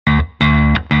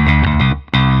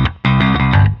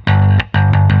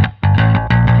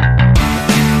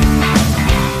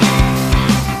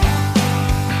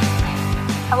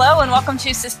welcome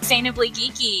to Sustainably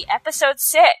Geeky, episode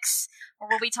 6, where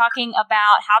we'll be talking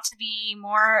about how to be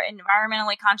more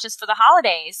environmentally conscious for the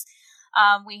holidays.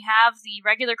 We have the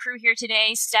regular crew here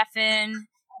today, Stefan,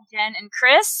 Jen, and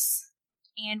Chris,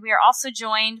 and we are also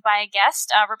joined by a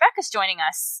guest. Rebecca's joining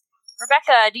us.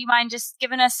 Rebecca, do you mind just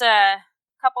giving us a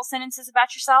couple sentences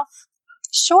about yourself?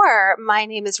 Sure. My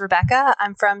name is Rebecca.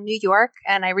 I'm from New York,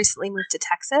 and I recently moved to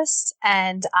Texas,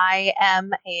 and I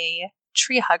am a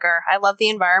tree hugger. I love the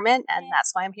environment, and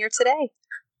that's why I'm here today. Awesome.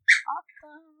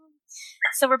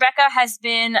 So Rebecca has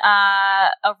been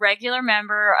a regular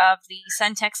member of the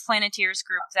Suntex Planeteers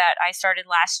group that I started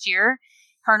last year.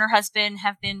 Her and her husband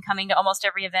have been coming to almost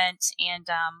every event, and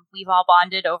we've all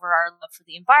bonded over our love for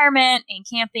the environment and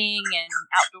camping and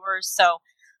outdoors. So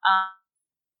I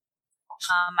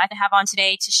have on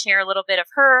today to share a little bit of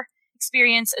her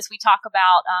experience as we talk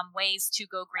about ways to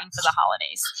go green for the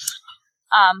holidays.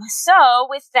 So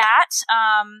with that,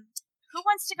 who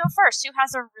wants to go first? Who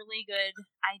has a really good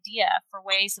idea for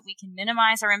ways that we can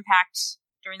minimize our impact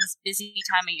during this busy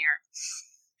time of year?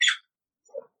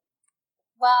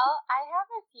 Well, I have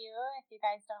a few, if you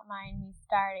guys don't mind me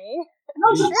starting.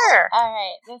 Oh, sure. All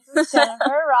right, this is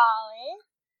Jennifer Raleigh,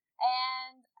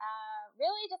 and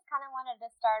really just kind of wanted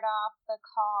to start off the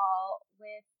call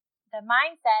with the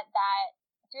mindset that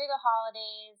through the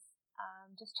holidays,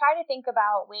 just try to think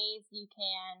about ways you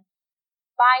can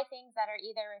buy things that are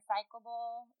either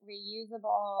recyclable,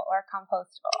 reusable, or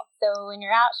compostable. So when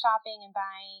you're out shopping and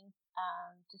buying,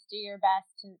 just do your best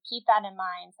to keep that in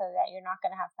mind so that you're not going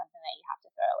to have something that you have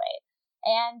to throw away.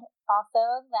 And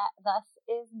also that less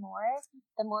is more.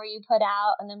 The more you put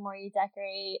out and the more you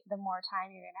decorate, the more time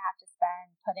you're going to have to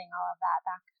spend putting all of that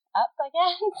back up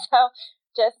again. So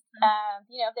just,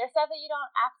 if there's stuff that you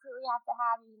don't absolutely have to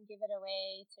have, you can give it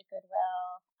away to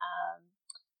Goodwill.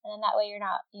 And then that way you're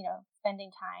not,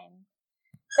 spending time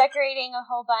decorating a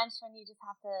whole bunch when you just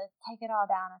have to take it all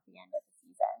down at the end of the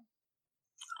season.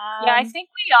 Yeah, I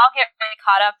think we all get really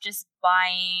caught up just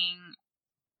buying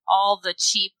all the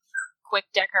cheap, quick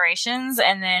decorations,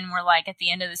 and then we're like at the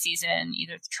end of the season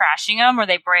either trashing them or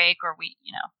they break, or we,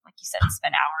 like you said,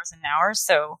 spend hours and hours.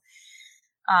 So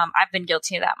I've been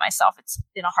guilty of that myself. It's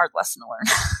been a hard lesson to learn.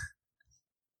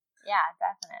 Yeah,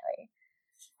 definitely.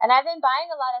 And I've been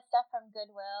buying a lot of stuff from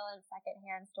Goodwill and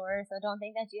secondhand stores, so don't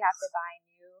think that you have to buy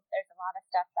new. There's a lot of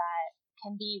stuff that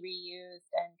can be reused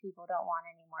and people don't want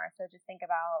anymore. So just think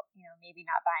about, maybe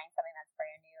not buying something that's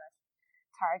brand new at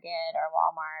Target or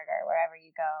Walmart or wherever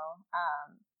you go.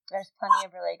 There's plenty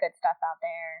of really good stuff out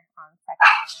there on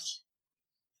secondhand.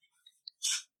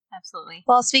 Absolutely.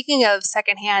 Well, speaking of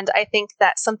secondhand, I think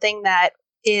that something that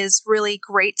is really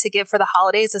great to give for the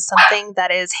holidays is something that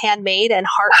is handmade and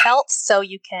heartfelt. So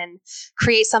you can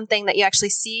create something that you actually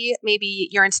see. Maybe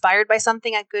you're inspired by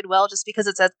something at Goodwill. Just because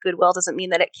it's at Goodwill doesn't mean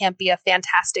that it can't be a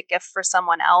fantastic gift for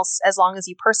someone else. As long as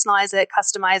you personalize it,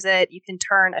 customize it, you can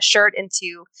turn a shirt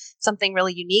into something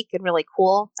really unique and really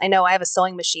cool. I know I have a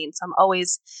sewing machine, so I'm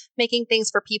always making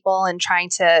things for people and trying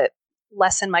to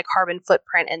lessen my carbon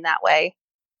footprint in that way.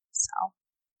 So,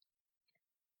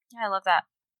 yeah, I love that.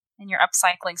 And you're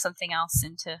upcycling something else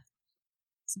into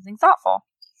something thoughtful.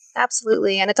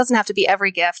 Absolutely. And it doesn't have to be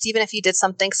every gift. Even if you did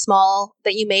something small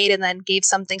that you made and then gave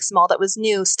something small that was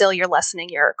new, still you're lessening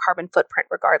your carbon footprint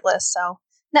regardless. So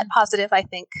net positive, I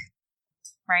think.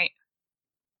 Right.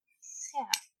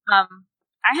 Yeah.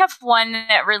 I have one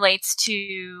that relates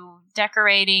to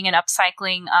decorating and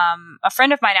upcycling. A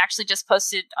friend of mine actually just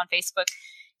posted on Facebook.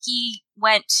 He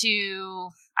went to,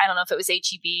 I don't know if it was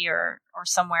HEB or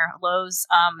somewhere, Lowe's,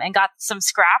 and got some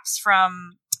scraps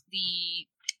from the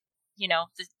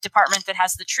department that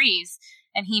has the trees,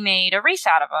 and he made a wreath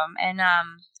out of them. And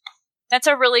that's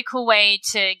a really cool way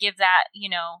to give that,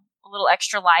 a little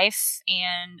extra life.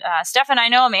 And Stefan, I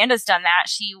know Amanda's done that.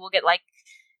 She will get like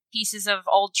pieces of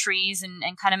old trees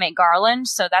and kind of make garland.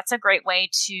 So that's a great way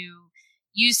to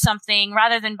use something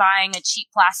rather than buying a cheap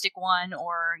plastic one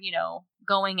or,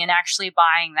 going and actually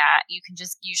buying that. You can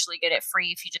just usually get it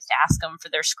free if you just ask them for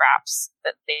their scraps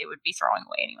that they would be throwing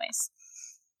away anyways.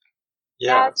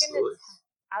 Yeah, absolutely.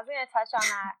 I was going to touch on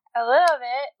that a little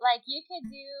bit. Like, you could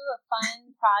do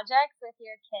fun projects with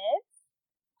your kids,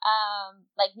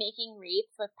 like making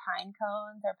wreaths with pine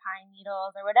cones or pine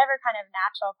needles or whatever kind of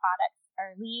natural products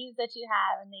or leaves that you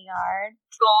have in the yard.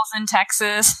 Skulls in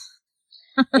Texas.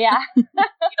 Yeah.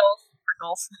 Needles,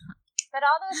 prickles. But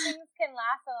all those things can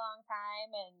last a long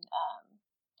time,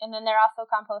 and then they're also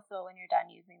compostable when you're done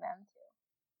using them too.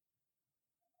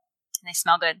 And they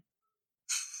smell good.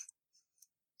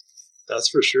 That's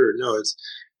for sure. No,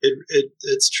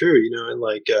 it's true. And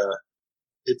like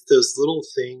it's those little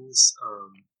things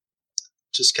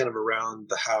just kind of around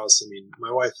the house. I mean,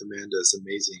 my wife Amanda is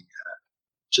amazing at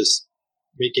just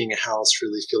making a house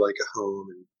really feel like a home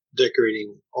and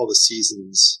decorating all the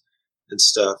seasons and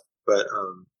stuff. But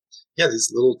yeah,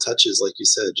 these little touches, like you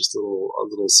said, just a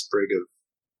little sprig of,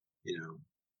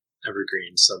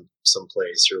 evergreen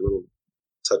someplace, or a little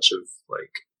touch of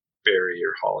like berry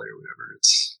or holly or whatever. It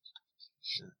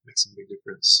makes a big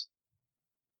difference.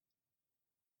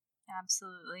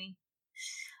 Absolutely.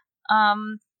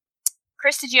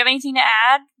 Chris, did you have anything to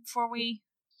add before we?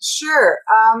 Sure.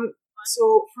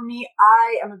 So for me,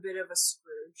 I am a bit of a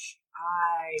Scrooge.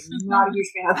 I'm not a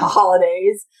huge fan of the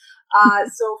holidays.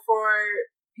 So for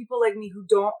people like me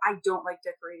I don't like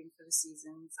decorating for the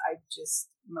seasons. I just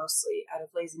mostly out of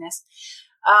laziness.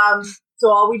 So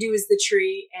all we do is the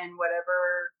tree and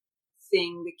whatever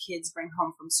thing the kids bring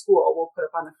home from school, we'll put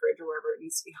up on the fridge or wherever it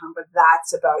needs to be hung, but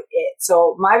that's about it.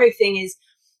 So my big thing is,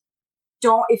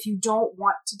 if you don't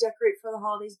want to decorate for the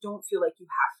holidays, don't feel like you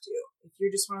have to. If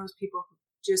you're just one of those people who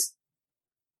just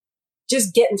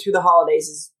getting through the holidays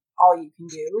is all you can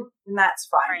do, then that's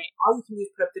fine. Right. All you can do is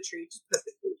put up the tree, just put up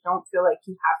the tree. Don't feel like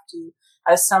you have to,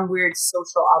 as some weird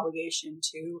social obligation,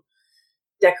 to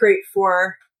decorate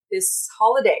for this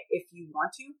holiday. If you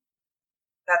want to,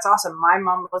 that's awesome. My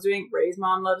mom loves doing it. Ray's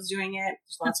mom loves doing it.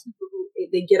 There's lots of people who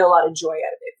they get a lot of joy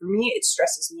out of it. For me, it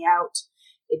stresses me out.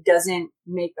 It doesn't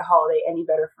make the holiday any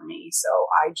better for me. So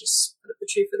I just put up the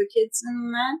tree for the kids,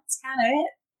 and that's kind of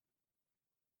it.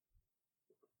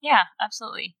 Yeah,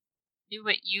 absolutely. Do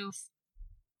what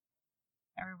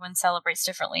everyone celebrates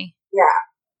differently. Yeah.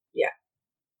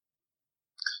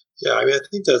 Yeah, I mean, I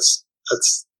think that's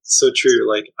so true.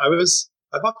 Like I've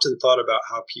often thought about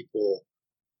how people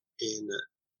in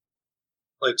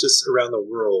like just around the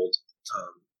world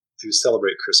who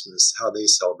celebrate Christmas, how they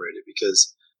celebrate it,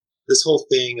 because this whole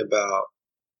thing about,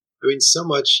 I mean, so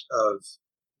much of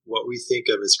what we think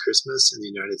of as Christmas in the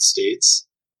United States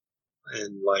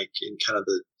and like in kind of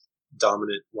the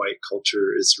dominant white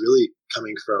culture is really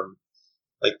coming from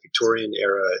like Victorian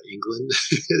era England,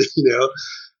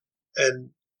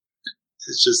 and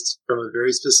it's just from a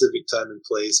very specific time and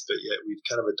place, but yet we've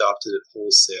kind of adopted it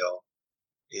wholesale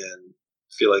and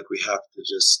feel like we have to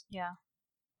just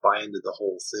buy into the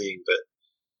whole thing. But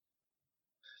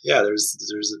yeah, there's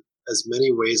as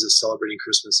many ways of celebrating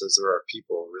Christmas as there are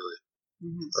people, really.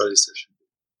 Mm-hmm. Or at least there should be.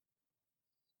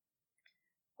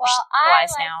 Well, I like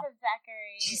to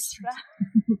decorate.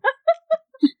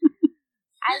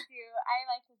 I do. I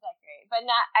like to decorate, but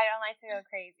I don't like to go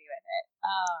crazy with it.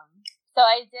 So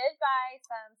I did buy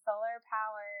some solar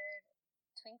powered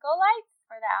twinkle lights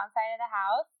for the outside of the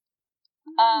house.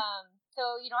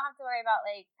 So you don't have to worry about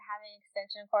like having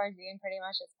extension cords. You can pretty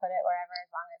much just put it wherever,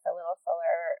 as long as a little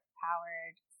solar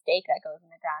powered stake that goes in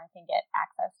the ground can get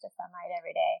access to sunlight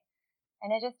every day. And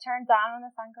it just turns on when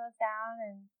the sun goes down,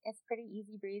 and it's pretty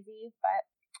easy breezy. But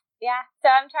yeah, so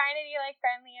I'm trying to be like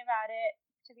friendly about it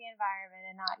to the environment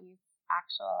and not use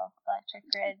actual electric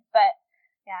grid. But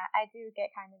yeah, I do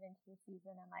get kind of into the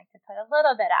season and like to put a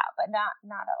little bit out, but not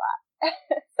a lot.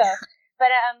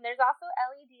 But there's also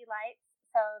LED lights,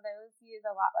 so those use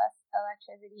a lot less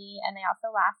electricity, and they also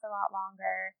last a lot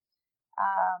longer.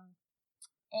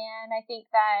 And I think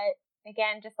that,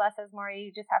 again, just less is more.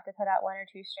 You just have to put out 1 or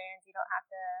 2 strands. You don't have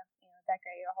to,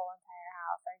 decorate your whole entire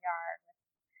house or yard with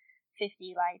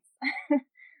 50 lights.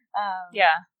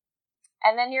 Yeah.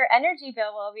 And then your energy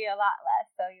bill will be a lot less,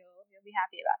 so you'll be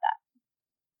happy about that.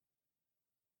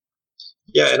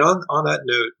 Yeah, and on that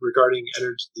note, regarding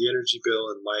the energy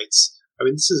bill and lights, I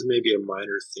mean, this is maybe a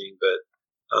minor thing, but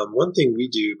one thing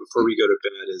we do before we go to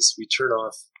bed is we turn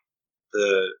off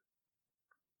the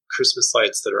Christmas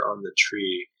lights that are on the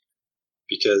tree,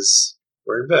 because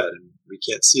we're in bed and we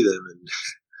can't see them, and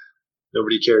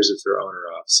nobody cares if they're on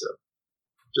or off. So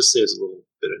just saves a little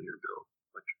bit on your bill.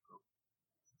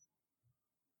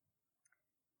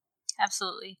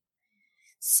 Absolutely.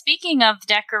 Speaking of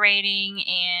decorating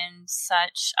and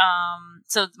such,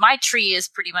 so my tree is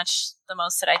pretty much the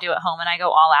most that I do at home, and I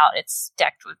go all out. It's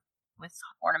decked with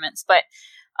ornaments, but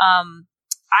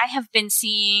I have been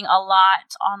seeing a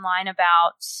lot online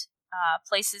about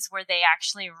places where they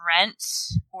actually rent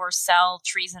or sell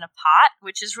trees in a pot,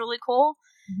 which is really cool.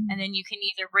 Mm-hmm. And then you can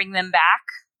either bring them back,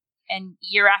 and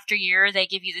year after year they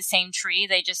give you the same tree.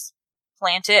 They just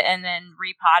plant it and then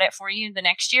repot it for you the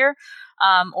next year.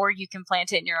 Or you can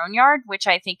plant it in your own yard, which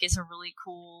I think is a really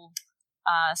cool,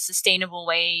 sustainable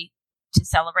way to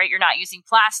celebrate. You're not using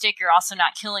plastic. You're also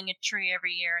not killing a tree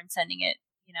every year and sending it,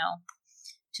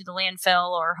 to the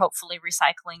landfill, or hopefully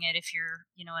recycling it if you're,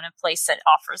 in a place that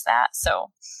offers that.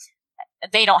 So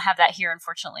they don't have that here,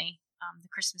 unfortunately. The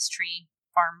Christmas tree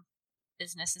farm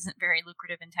business isn't very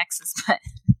lucrative in Texas, but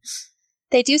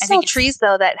they do sell trees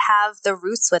though that have the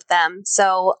roots with them.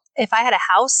 So if I had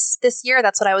a house this year,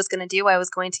 that's what I was going to do. I was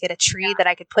going to get a tree that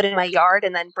I could put in my yard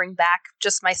and then bring back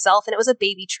just myself. And it was a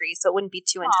baby tree, so it wouldn't be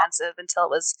too intensive until it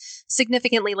was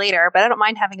significantly later. But I don't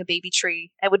mind having a baby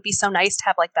tree. It would be so nice to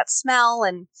have like that smell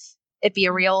and it'd be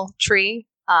a real tree.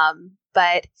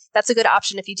 But that's a good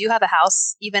option if you do have a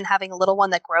house. Even having a little one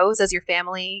that grows as your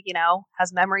family,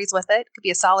 has memories with it could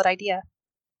be a solid idea.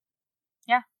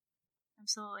 Yeah,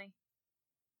 absolutely.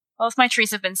 Both my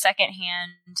trees have been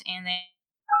secondhand, and they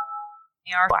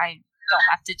are. I don't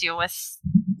have to deal with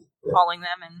hauling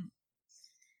them and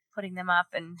putting them up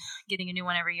and getting a new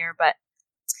one every year. But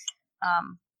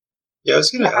yeah, I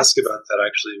was going to ask about that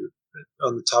actually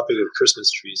on the topic of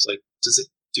Christmas trees. Like,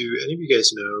 do any of you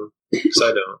guys know? Because I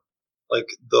don't. Like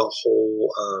the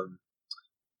whole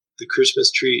the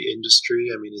Christmas tree industry.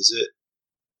 I mean, is it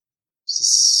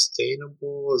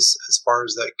sustainable as far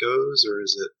as that goes, or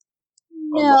is it?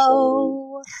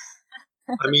 No.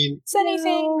 I mean, it's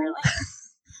anything really.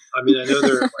 I mean, I know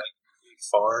there are like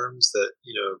farms that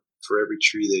for every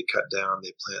tree they cut down,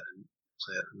 they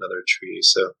plant another tree.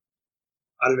 So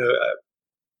I don't know. I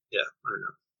don't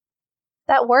know.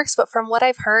 That works, but from what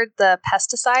I've heard, the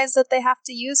pesticides that they have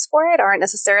to use for it aren't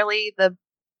necessarily the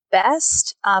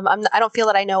best. I don't feel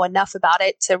that I know enough about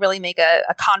it to really make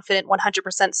a confident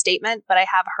 100% statement, but I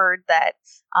have heard that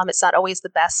it's not always the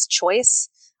best choice.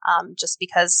 Just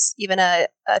because even a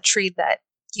tree that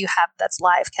you have that's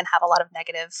live can have a lot of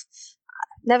negative,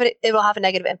 it will have a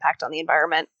negative impact on the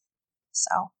environment.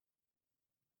 So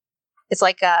it's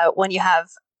like when you have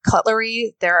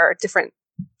cutlery, there are different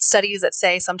studies that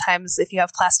say sometimes if you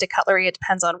have plastic cutlery, it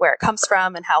depends on where it comes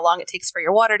from and how long it takes for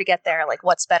your water to get there, like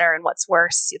what's better and what's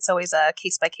worse. It's always a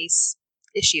case-by-case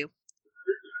issue.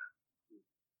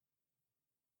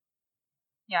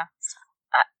 Yeah.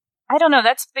 I don't know.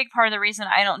 That's a big part of the reason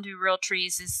I don't do real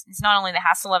trees is not only the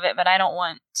hassle of it, but I don't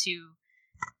want to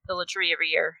build a tree every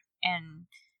year. And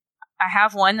I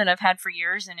have one that I've had for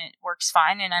years and it works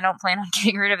fine, and I don't plan on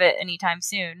getting rid of it anytime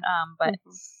soon. But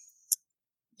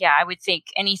yeah, I would think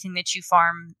anything that you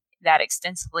farm that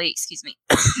extensively,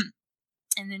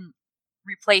 and then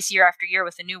replace year after year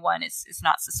with a new one is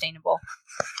not sustainable.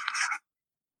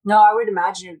 No, I would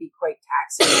imagine it would be quite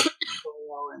taxing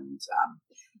and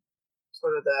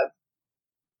sort of the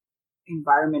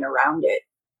environment around it.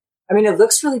 I mean, it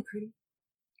looks really pretty.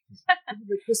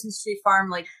 The Christmas tree farm,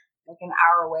 like an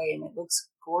hour away, and it looks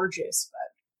gorgeous.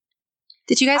 But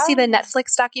did you guys see the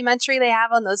Netflix documentary they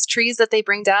have on those trees that they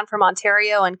bring down from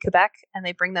Ontario and Quebec, and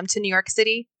they bring them to New York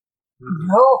City?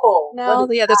 No.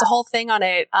 Yeah, there's a whole thing on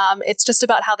it. It's just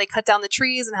about how they cut down the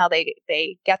trees and how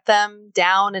they get them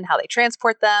down and how they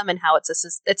transport them and how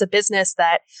it's a business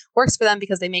that works for them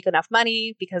because they make enough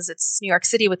money because it's New York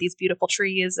City with these beautiful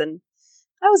trees. And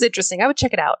that was interesting. I would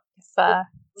check it out if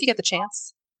you get the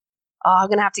chance. I'm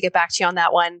going to have to get back to you on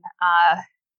that one.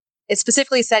 It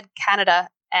specifically said Canada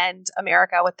and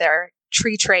America with their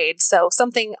tree trade. So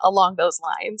something along those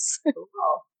lines.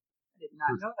 Oh, I did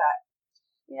not know that.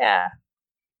 Yeah.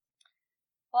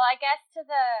 Well, I guess to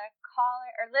the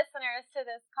caller or listeners to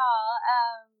this call,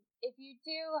 if you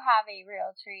do have a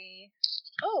real tree,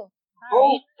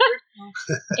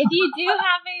 if you do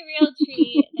have a real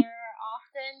tree, there are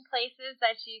often places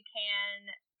that you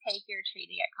can take your tree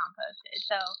to get composted.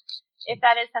 So if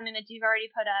that is something that you've already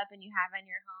put up and you have in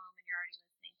your home and you're already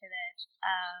listening to this,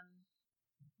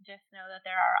 just know that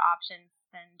there are options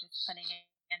than just putting it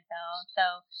landfill. So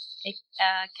it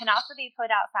can also be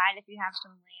put outside if you have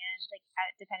some land, like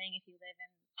depending if you live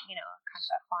in, kind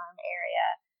of a farm area.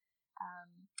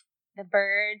 The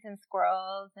birds and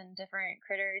squirrels and different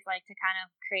critters like to kind of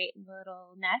create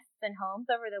little nests and homes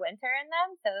over the winter in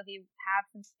them. So if you have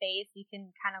some space, you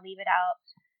can kind of leave it out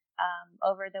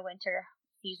over the winter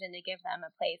season to give them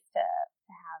a place to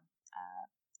have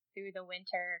through the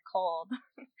winter cold.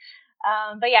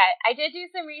 But yeah, I did do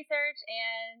some research,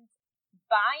 and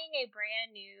buying a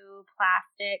brand new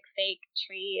plastic fake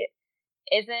tree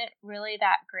isn't really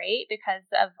that great because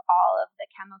of all of the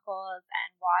chemicals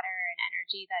and water and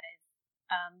energy that is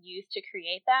used to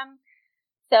create them.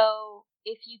 So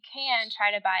if you can,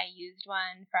 try to buy a used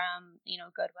one from,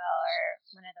 Goodwill or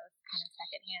one of those kind of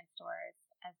secondhand stores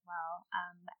as well.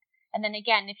 And then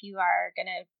again, if you are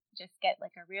going to just get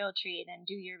like a real tree, then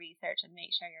do your research and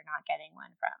make sure you're not getting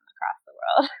one from across the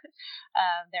world.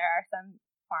 There are some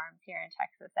farms here in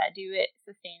Texas that do it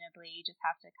sustainably. You just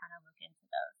have to kind of look into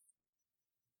those.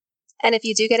 And if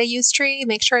you do get a used tree,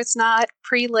 make sure it's not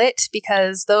pre-lit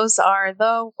because those are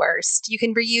the worst. You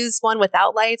can reuse one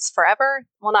without lights forever.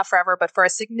 Well, not forever, but for a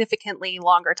significantly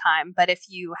longer time. But if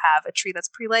you have a tree that's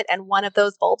pre-lit and one of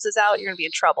those bulbs is out, you're going to be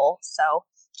in trouble. So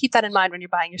keep that in mind when you're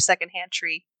buying your secondhand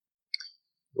tree.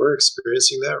 We're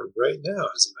experiencing that right now,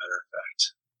 as a matter of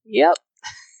fact. Yep.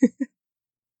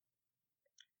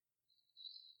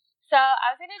 So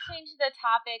I was going to change the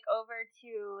topic over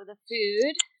to the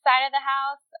food side of the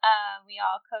house. We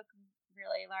all cook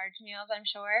really large meals, I'm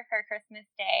sure, for Christmas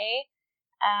Day.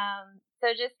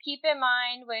 So just keep in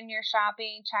mind when you're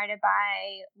shopping, try to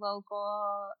buy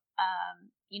local.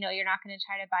 You're not going to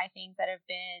try to buy things that have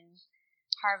been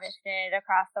harvested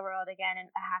across the world again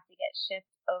and have to get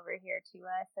shipped over here to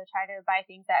us. So try to buy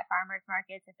things at farmers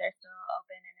markets if they're still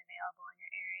open and available in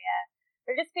your area.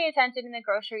 Or just pay attention in the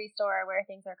grocery store where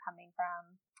things are coming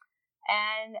from.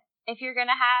 And if you're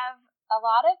going to have a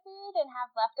lot of food and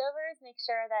have leftovers, make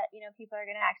sure that, people are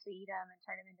going to actually eat them and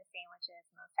turn them into sandwiches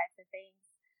and those types of things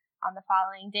on the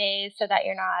following days so that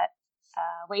you're not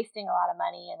wasting a lot of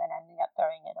money and then ending up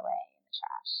throwing it away in the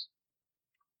trash.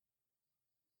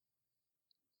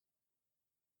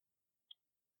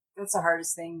 That's the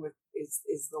hardest thing with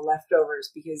is the leftovers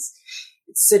because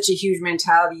it's such a huge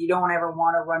mentality. You don't ever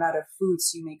want to run out of food,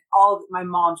 so you make my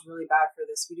mom's really bad for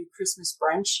this. We do Christmas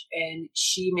brunch, and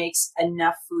she makes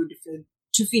enough food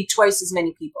to feed twice as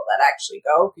many people that actually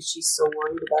go because she's so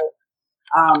worried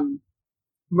about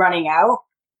running out.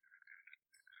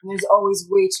 And there's always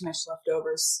way too much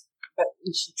leftovers, but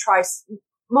she tries.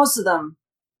 Most of them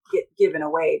get given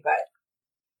away, but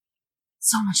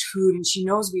so much food, and she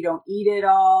knows we don't eat it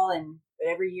all, but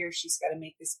every year she's got to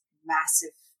make this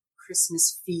massive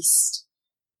Christmas feast,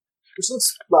 which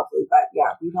looks lovely, but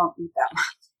yeah, we don't eat that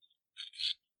much.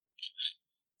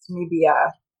 So maybe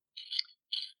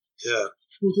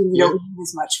thinking you don't need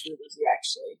as much food as you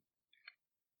actually.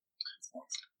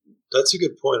 That's a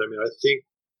good point. I mean, I think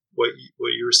what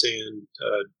you were saying,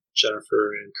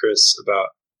 Jennifer and Chris, about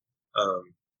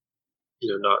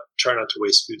try not to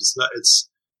waste food. It's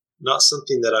not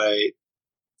something that I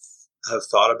have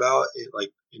thought about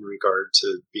in regard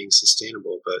to being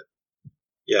sustainable, but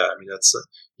yeah, I mean, that's,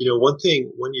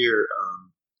 one year,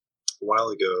 a while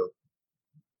ago,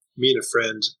 me and a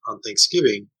friend on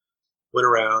Thanksgiving went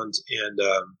around and,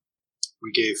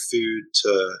 we gave food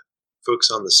to folks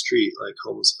on the street, like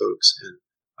homeless folks. And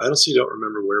I honestly don't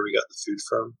remember where we got the food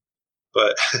from,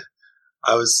 but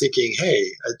I was thinking,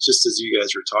 hey, just as you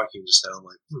guys were talking just now, I'm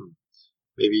like,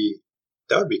 maybe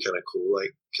that would be kind of cool.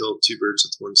 Like kill two birds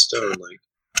with one stone. Like,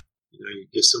 you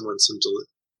give someone some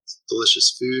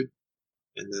delicious food,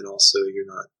 and then also you're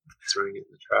not throwing it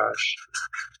in the trash.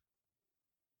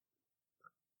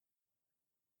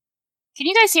 Can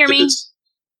you guys hear me?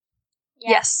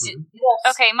 Yes.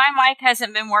 Okay, my mic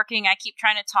hasn't been working. I keep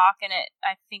trying to talk, and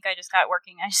I think I just got it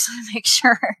working. I just want to make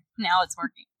sure now it's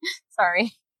working.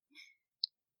 Sorry.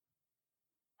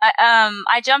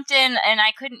 I jumped in and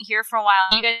I couldn't hear for a while.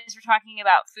 You guys were talking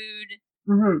about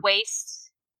food waste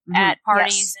at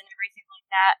parties and everything like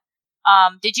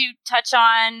that. Did you touch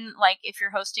on, like, if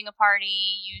you're hosting a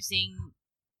party,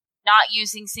 not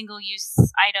using single-use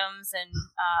items and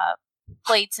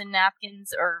plates and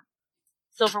napkins or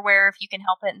silverware if you can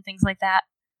help it and things like that?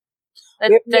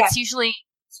 That's usually...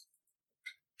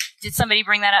 Did somebody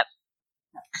bring that up?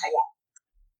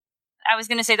 I was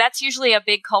going to say that's usually a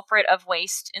big culprit of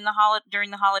waste in during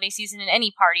the holiday season in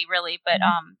any party, really. But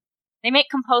they make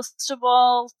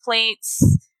compostable plates.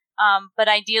 But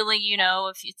ideally,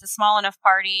 if it's a small enough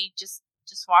party, just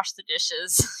wash the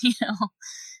dishes.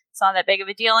 It's not that big of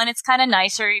a deal, and it's kind of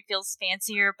nicer. It feels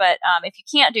fancier. But if you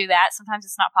can't do that, sometimes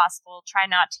it's not possible. Try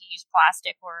not to use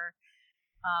plastic or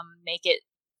make it,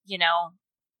 at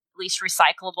least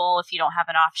recyclable if you don't have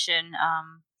an option.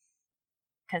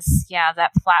 Because,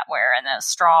 that flatware and the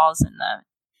straws and the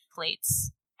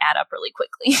plates add up really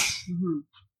quickly.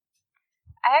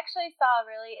 I actually saw a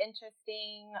really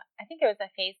interesting, I think it was a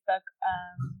Facebook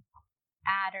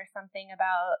ad or something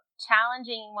about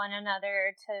challenging one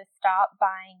another to stop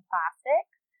buying plastic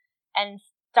and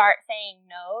start saying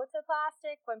no to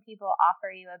plastic when people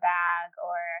offer you a bag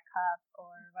or a cup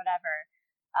or whatever.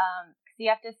 Because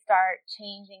you have to start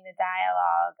changing the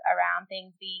dialogue around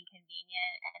things being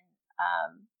convenient, and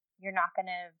you're not going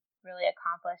to really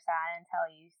accomplish that until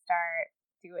you start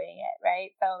doing it, right?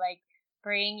 So, like,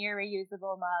 bring your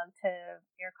reusable mug to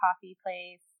your coffee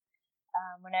place.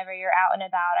 Whenever you're out and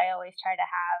about, I always try to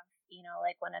have,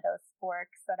 like one of those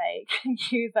forks that I can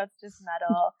use that's just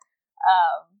metal.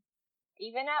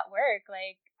 Even at work,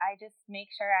 like, I just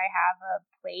make sure I have a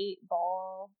plate,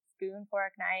 bowl, spoon,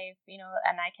 fork, knife,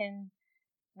 and I can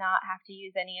not have to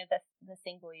use any of the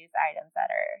single-use items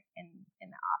that are in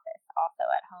the office, also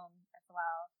at home as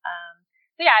well.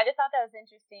 So yeah, I just thought that was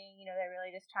interesting. You know, they're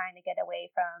really just trying to get away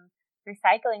from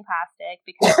recycling plastic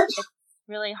because it's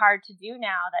really hard to do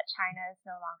now that China is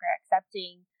no longer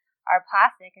accepting our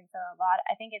plastic. And so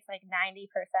I think it's like 90%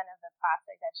 of the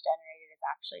plastic that's generated is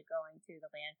actually going to the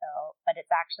landfill, but it's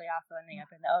actually also ending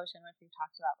up in the ocean, which we've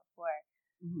talked about before.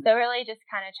 Mm-hmm. So really just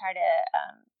kind of try to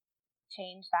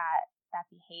change that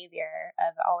behavior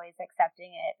of always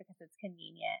accepting it because it's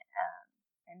convenient.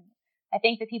 And I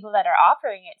think the people that are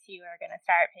offering it to you are going to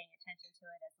start paying attention to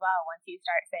it as well once you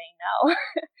start saying no.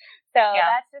 So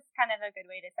that's just kind of a good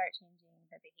way to start changing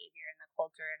the behavior and the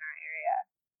culture in our area.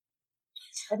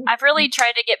 I've really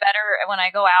tried to get better when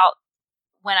I go out,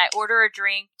 when I order a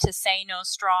drink, to say no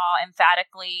straw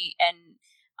emphatically. And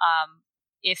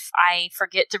if I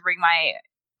forget to bring my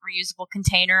reusable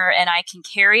container and I can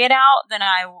carry it out, then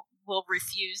I will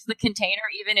refuse the container,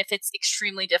 even if it's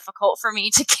extremely difficult for me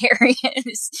to carry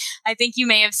it. I think you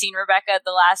may have seen, Rebecca, at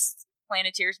the last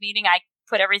Planeteers meeting, I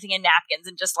put everything in napkins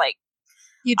and just like,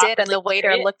 you did, and the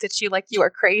waiter looked at you like you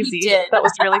were crazy. He did. That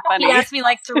was really funny. He asked me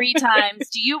like 3 times,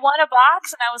 "Do you want a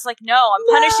box?" And I was like, "No, I'm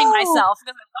punishing myself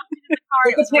because I left it in the car.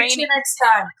 Take a picture next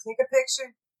time. Take a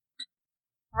picture.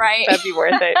 Right, that'd be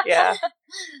worth it. Yeah,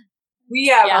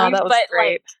 that was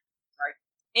great. Like,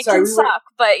 it can suck,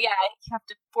 but yeah, you have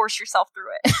to force yourself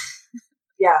through it.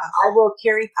 Yeah, I will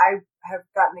carry. I have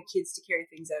gotten the kids to carry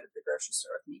things out of the grocery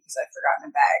store with me because I've forgotten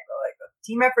a bag. But like,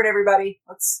 team effort, everybody.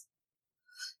 Let's.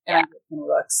 And I get funny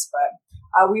looks,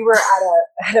 but we were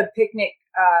at a picnic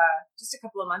just a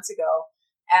couple of months ago,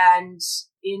 and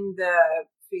in the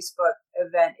Facebook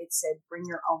event it said bring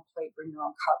your own plate, bring your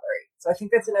own cutlery. So I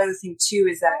think that's another thing too,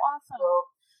 is that people,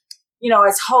 you know,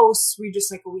 as hosts, we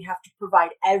just like, well, we have to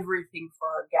provide everything for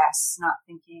our guests, not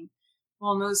thinking,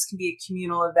 well, no, this can be a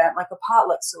communal event like a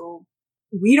potluck, so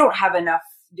we don't have enough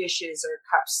dishes or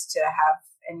cups to have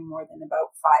any more than about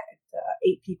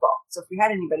 8 people. So if we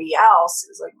had anybody else,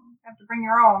 it was like, you have to bring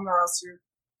your own or else you're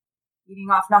eating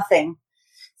off nothing.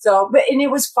 So, and it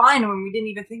was fine when we didn't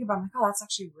even think about it. I'm like, oh, that's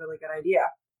actually a really good idea.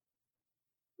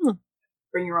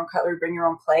 Bring your own cutlery, bring your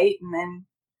own plate, and then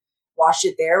wash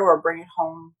it there or bring it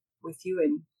home with you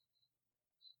and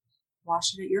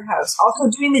wash it at your house.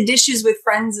 Also, doing the dishes with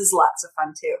friends is lots of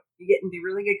fun too. You get into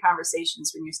really good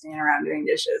conversations when you're standing around doing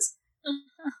dishes.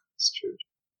 It's true.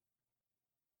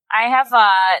 I have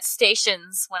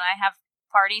stations when I have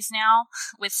parties now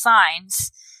with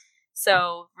signs.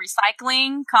 So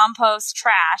recycling, compost,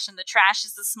 trash, and the trash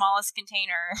is the smallest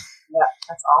container. Yeah,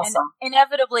 that's awesome. And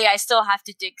inevitably, I still have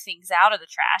to dig things out of the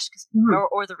trash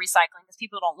or the recycling because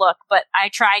people don't look. But I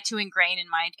try to ingrain in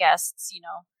my guests, you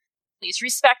know, please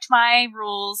respect my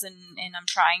rules, and I'm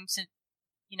trying to,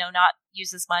 you know, not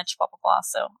use as much, blah, blah, blah.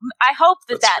 So I hope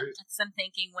that gets them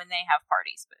thinking when they have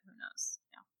parties, but who knows?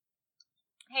 Yeah.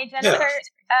 Hey, Jennifer,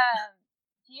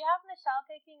 do you have Michelle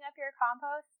picking up your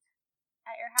compost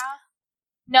at your house?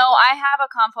 No, I have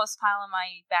a compost pile in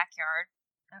my backyard.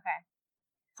 Okay.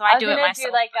 So I do it myself. I was going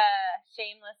to do like a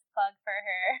shameless plug for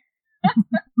her.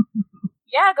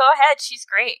 Yeah, go ahead. She's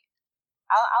great.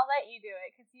 I'll let you do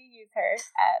it because you use her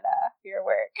at your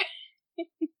work.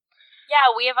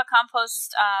 Yeah, we have a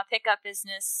compost pickup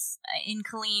business in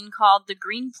Killeen called The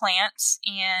Green Plant,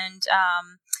 and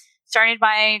started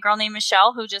by a girl named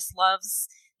Michelle who just loves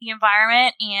the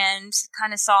environment and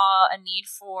kind of saw a need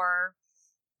for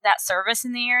that service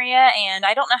in the area. And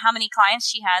I don't know how many clients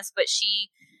she has, but she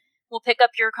will pick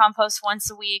up your compost once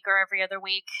a week or every other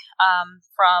week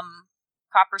from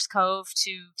Copper's Cove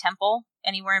to Temple,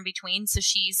 anywhere in between. So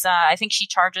she's, I think she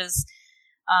charges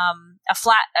a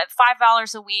flat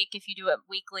 $5 a week if you do it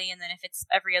weekly. And then if it's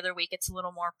every other week, it's a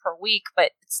little more per week,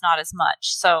 but it's not as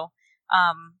much. So,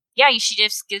 she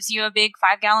just gives you a big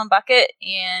 5-gallon bucket,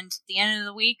 and at the end of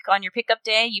the week on your pickup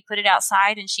day, you put it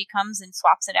outside and she comes and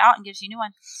swaps it out and gives you a new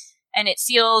one. And it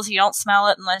seals. You don't smell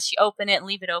it unless you open it and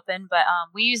leave it open. But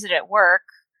we use it at work.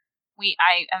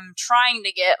 I am trying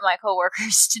to get my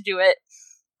coworkers to do it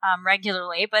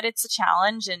regularly, but it's a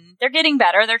challenge, and they're getting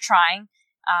better. They're trying.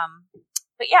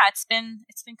 But yeah, it's been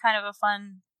kind of a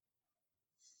fun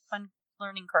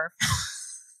learning curve.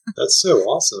 That's so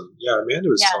awesome. Yeah, Amanda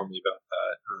was telling me about that.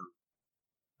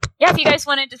 Yeah, if you guys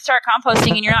wanted to start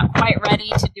composting and you're not quite ready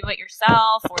to do it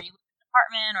yourself, or you live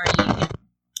in an apartment, or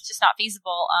it's just not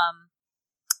feasible,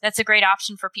 that's a great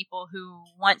option for people who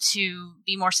want to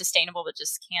be more sustainable but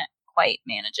just can't quite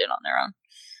manage it on their own.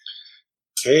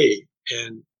 Hey,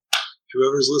 and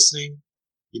whoever's listening,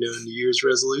 New Year's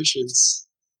resolutions,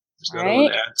 there's another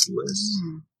one to add to the list.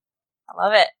 I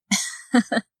love it.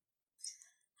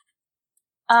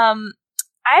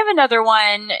 I have another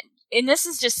one, and this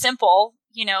is just simple.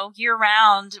 Year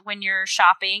round, when you're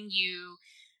shopping, you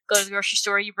go to the grocery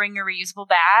store, you bring your reusable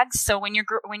bags. So when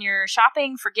you're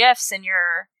shopping for gifts and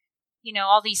you're,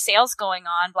 all these sales going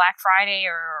on, Black Friday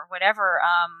or whatever,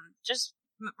 just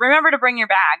remember to bring your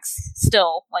bags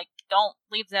still. Like, don't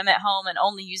leave them at home and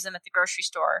only use them at the grocery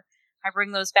store. I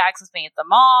bring those bags with me at the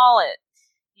mall, at,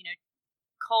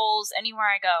 Kohl's, anywhere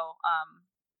I go.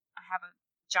 I have a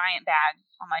giant bag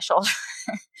on my shoulder.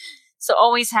 So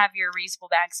always have your reusable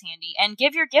bags handy, and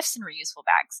give your gifts in reusable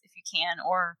bags if you can,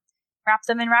 or wrap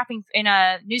them in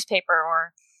a newspaper,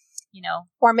 or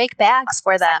or make bags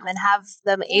for them and have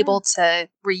them able to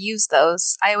reuse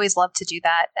those. I always love to do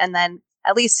that. And then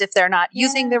at least if they're not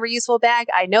using the reusable bag,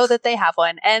 I know that they have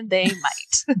one, and they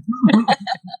might.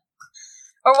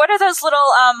 Or what are those little,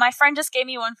 my friend just gave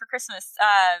me one for Christmas,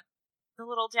 the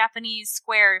little Japanese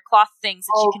square cloth things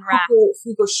that you can wrap.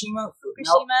 Fukushimas.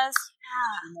 Nope.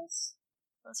 Yeah.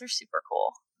 Those are super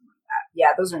cool. Yeah,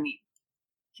 those are neat.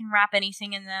 You can wrap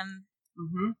anything in them.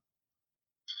 Mm-hmm.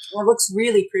 It looks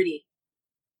really pretty.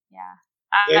 Yeah.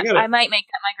 I might make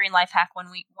that my green life hack when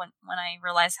I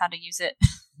realize how to use it.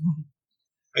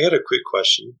 I got a quick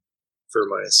question for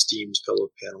my esteemed fellow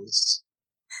panelists.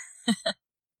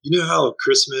 You know how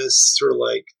Christmas, sort of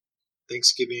like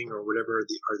Thanksgiving or whatever are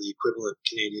the equivalent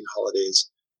Canadian holidays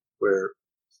where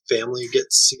family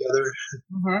gets together,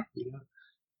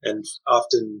 and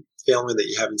often family that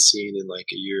you haven't seen in like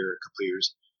a year, a couple of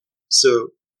years. So,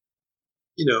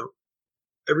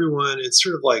 everyone, it's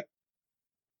sort of like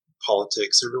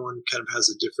politics. Everyone kind of has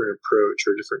a different approach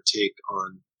or a different take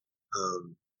on,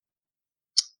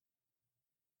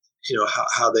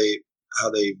 how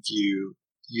they view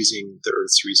using the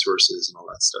Earth's resources and all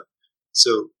that stuff.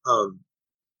 So,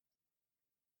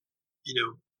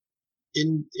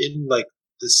 in like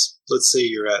this, let's say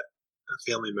you're at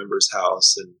a family member's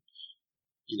house and,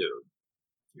 you're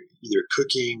either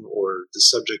cooking or the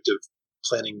subject of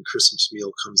planning Christmas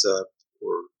meal comes up,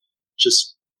 or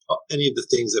just any of the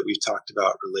things that we've talked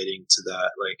about relating to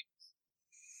that. Like,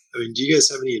 do you guys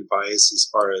have any advice as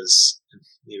far as,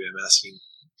 maybe I'm asking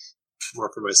more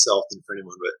for myself than for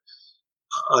anyone, but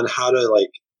on how to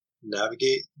like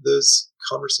navigate those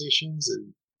conversations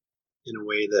and in a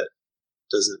way that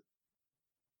doesn't,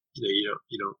 you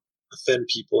don't offend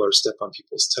people or step on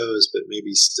people's toes, but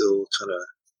maybe still kind of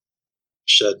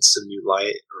shed some new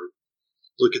light or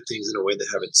look at things in a way they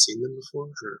haven't seen them before?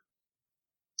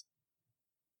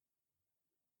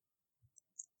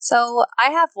 So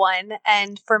I have one,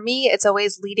 and for me, it's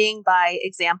always leading by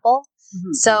example.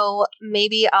 Mm-hmm. So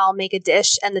maybe I'll make a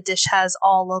dish and the dish has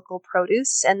all local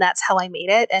produce, and that's how I made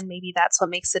it. And maybe that's what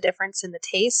makes the difference in the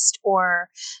taste. Or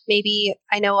maybe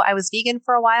I know I was vegan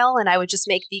for a while and I would just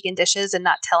make vegan dishes and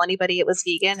not tell anybody it was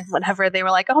vegan. And whenever they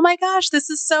were like, oh my gosh, this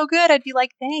is so good, I'd be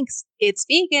like, thanks, it's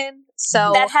vegan.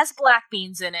 So that has black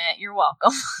beans in it. You're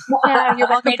welcome. Yeah, you're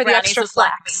welcome for the extra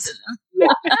flax.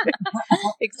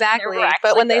 Exactly.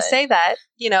 But when they say that,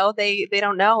 they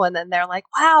don't know. And then they're like,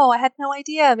 wow, I had no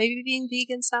idea. Maybe being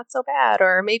vegan's not so bad,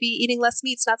 or maybe eating less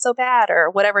meat's not so bad, or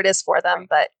whatever it is for them. Right.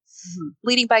 But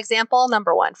leading by example,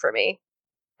 number one for me.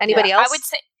 Anybody else? I would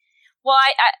say, well,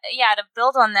 to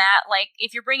build on that, like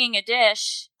if you're bringing a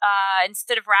dish,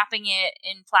 instead of wrapping it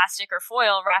in plastic or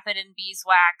foil, wrap it in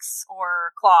beeswax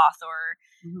or cloth, or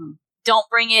don't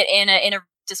bring it in a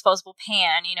disposable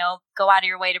pan. Go out of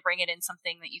your way to bring it in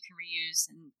something that you can reuse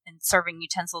and serving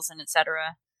utensils and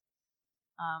etc.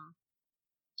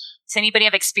 Does anybody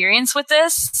have experience with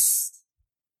this?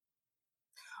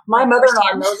 My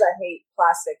mother-in-law knows I hate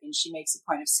plastic, and she makes a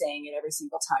point of saying it every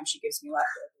single time she gives me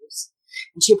leftovers.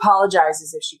 And she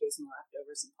apologizes if she gives me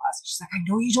leftovers in plastic. She's like, I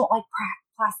know you don't like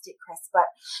plastic, Chris, but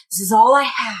this is all I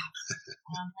have.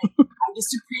 And I'm like, I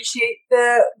just appreciate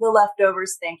the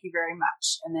leftovers. Thank you very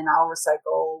much. And then I'll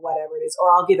recycle whatever it is,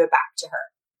 or I'll give it back to her.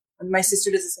 And my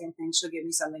sister does the same thing. She'll give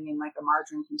me something in like a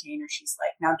margarine container. She's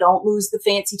like, now don't lose the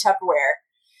fancy Tupperware.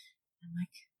 I'm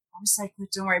like, I'll recycle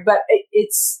it, don't worry. But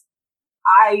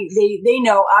they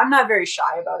know I'm not very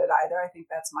shy about it either. I think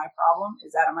that's my problem,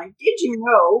 is that I'm like, did you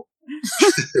know?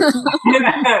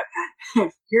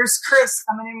 Here's Chris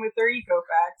coming in with their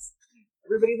Ecofax.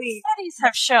 Everybody leave. Studies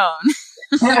have shown.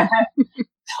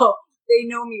 So they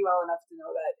know me well enough to know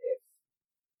that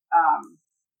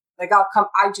if I'll come,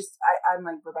 I'm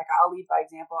like, Rebecca, I'll lead by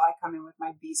example. I come in with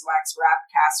my beeswax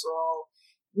wrapped casserole.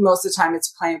 Most of the time it's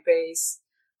plant-based.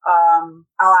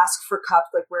 I'll ask for cups,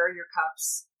 like, where are your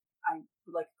cups? I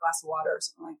would like a glass of water or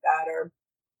something like that, or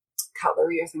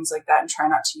cutlery or things like that, and try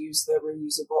not to use the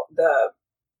reusable, the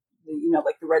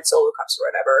like the red Solo cups or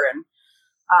whatever. And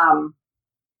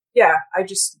I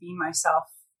just be myself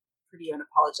pretty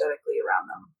unapologetically around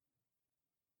them.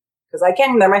 Because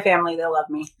they're my family, they'll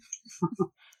love me.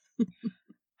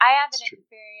 I have an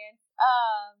experience.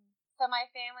 So my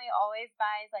family always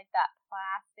buys like that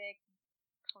plastic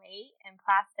plate and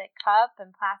plastic cup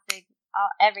and plastic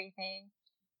everything.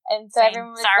 And so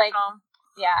everyone was styrofoam.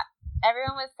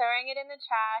 everyone was throwing it in the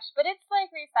trash, but it's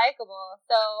like recyclable.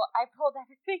 So I pulled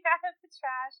everything out of the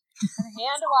trash and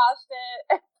hand washed it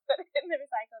and put it in the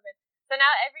recycle bin. So now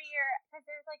every year, because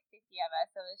there's like 50 of us,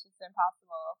 so it's just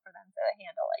impossible for them to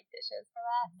handle like dishes for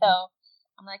that. Mm-hmm. So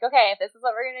I'm like, okay, if this is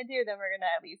what we're going to do, then we're going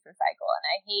to at least recycle. And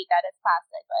I hate that it's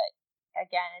plastic, but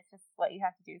again, it's just what you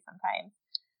have to do sometimes.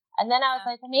 And then I was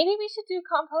like, maybe we should do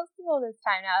compostable this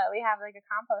time now that we have like a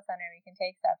compost center we can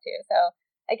take stuff to. So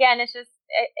again, it's just,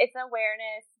 it's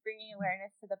awareness, bringing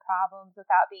awareness to the problems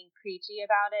without being preachy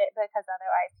about it, because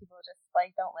otherwise people just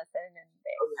like don't listen and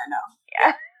they. Oh yeah, no.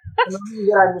 Yeah. And when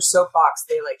you get on your soapbox,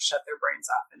 they like shut their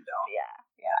brains off and don't.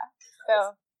 Yeah.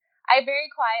 So I very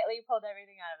quietly pulled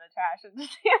everything out of the trash and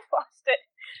just washed it.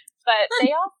 But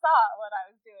they all saw what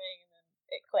I was doing and then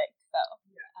it clicked. So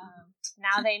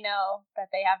now they know that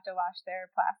they have to wash their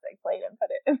plastic plate and put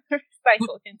it in the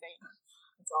recycle container.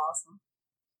 That's awesome.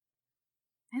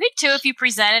 I think too, if you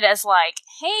present it as like,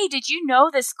 hey, did you know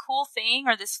this cool thing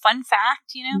or this fun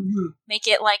fact, make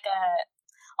it like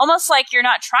almost like you're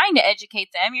not trying to educate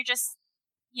them. You're just,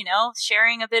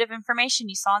 sharing a bit of information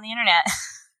you saw on the internet.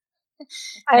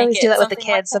 I always do that with the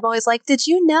kids. I'm always like, did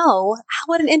you know?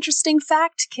 What an interesting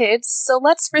fact, kids. So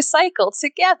let's recycle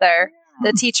together.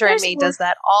 Yeah. The teacher in me does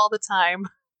that all the time.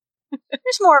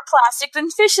 There's more plastic than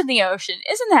fish in the ocean.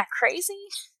 Isn't that crazy?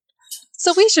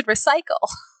 So we should recycle.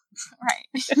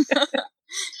 Right.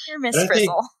 You're Miss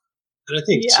Frizzle. And I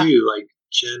think too, like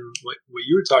Jen, what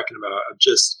you were talking about, of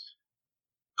just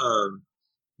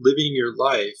living your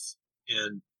life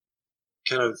and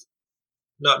kind of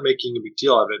not making a big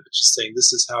deal of it, but just saying,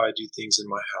 this is how I do things in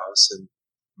my house. And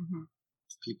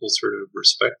people sort of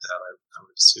respect that, I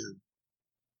would assume.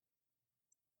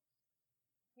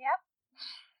 Yep.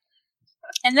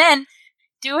 And then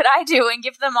do what I do and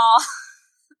give them all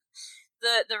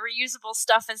the reusable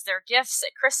stuff as their gifts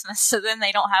at Christmas, so then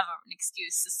they don't have an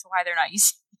excuse as to why they're not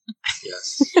using it.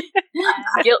 Yes.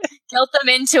 Guilt them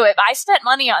into it. I spent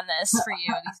money on this for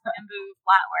you. These bamboo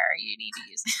flatware, you need to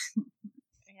use it.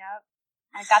 Yep.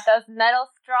 I got those metal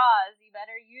straws. You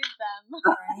better use them.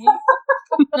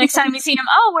 Right? Next time you see them,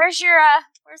 where's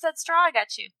that straw I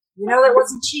got you? You know that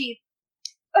wasn't cheap.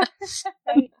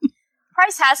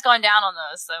 Price has gone down on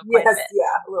those, though. Quite a bit.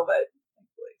 Yeah, a little bit.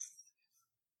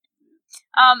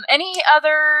 Any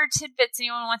other tidbits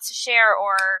anyone wants to share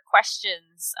or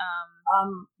questions?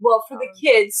 Well, for the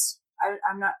kids, I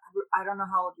don't know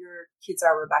how old your kids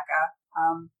are, Rebecca.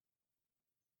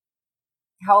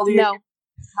 How old are you? No.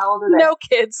 How old are they? No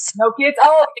kids. No kids?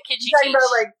 Oh, the kids you teach. About,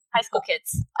 like, high school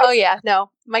kids. Oh, yeah. No.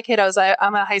 My kiddos,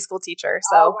 I'm a high school teacher,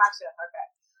 so. Oh,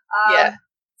 gotcha. Okay.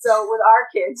 So with our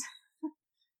kids,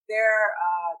 they're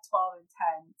 12 and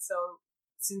 10. So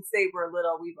since they were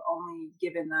little, we've only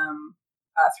given them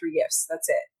 3 gifts. That's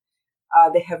it.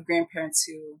 They have grandparents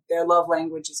who their love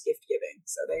language is gift giving.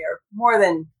 So they are more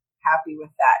than happy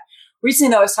with that.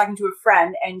 Recently, though, I was talking to a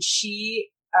friend, and she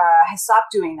has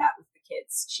stopped doing that with the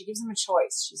kids. She gives them a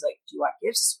choice. She's like, do you want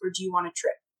gifts or do you want a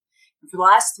trip? And for the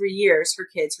last 3 years, her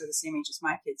kids, who are the same age as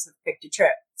my kids, have picked a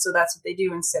trip. So that's what they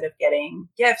do instead of getting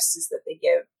gifts, is that they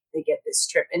get this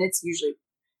trip. And it's usually a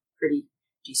pretty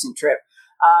decent trip.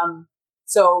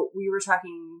 So we were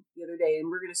talking the other day, and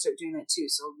we're going to start doing that too.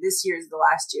 So this year is the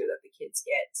last year that the kids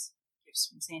get gifts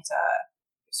from Santa,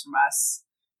 gifts from us.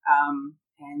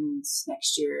 And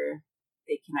next year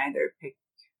they can either pick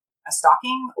a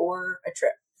stocking or a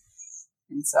trip.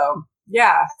 And so,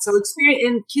 so experience,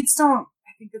 and kids don't,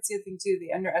 I think that's the other thing too,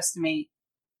 they underestimate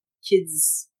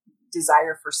kids'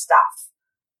 desire for stuff.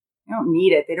 They don't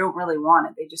need it. They don't really want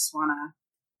it. They just want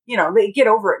to, they get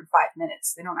over it in 5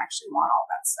 minutes. They don't actually want all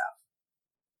that stuff.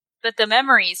 But the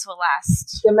memories will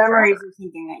last. The memories are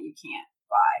something that you can't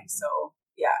buy. So,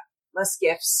 less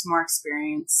gifts, more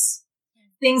experience.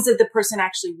 Things that the person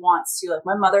actually wants to. Like,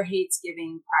 my mother hates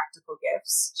giving practical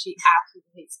gifts. She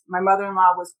absolutely hates. My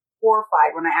mother-in-law was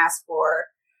horrified when I asked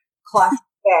for cloth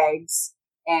bags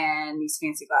and these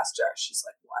fancy glass jars. She's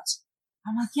like, what?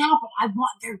 I'm like, yeah, but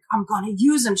I'm going to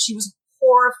use them. She was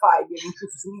horrified giving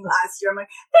this to me last year. I'm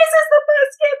like, this is the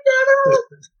best gift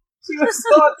ever. She was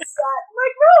so upset. I'm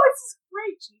like, no, it's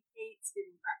great. She hates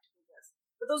giving practical gifts.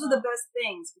 But those are the best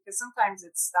things, because sometimes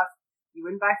it's stuff you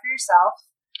wouldn't buy for yourself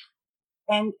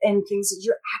and things that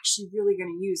you're actually really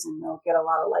going to use, and they'll get a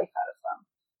lot of life out of them.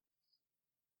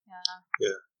 Yeah.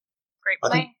 Yeah. Great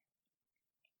point.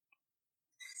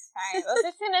 Sorry, I was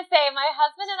just going to say, my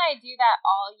husband and I do that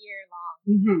all year long.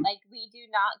 Mm-hmm. Like, we do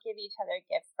not give each other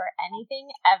gifts for anything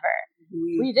ever.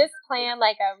 We just plan,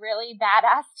 like, a really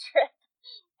badass trip,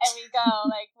 and we go,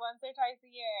 like, once or twice a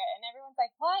year, and everyone's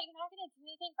like, what? You're not going to do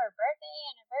anything for birthday,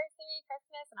 anniversary,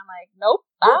 Christmas? And I'm like, nope,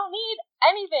 I don't need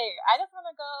anything. I just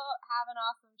want to go have an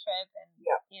awesome trip and,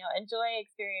 you know, enjoy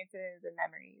experiences and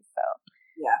memories. So,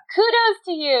 kudos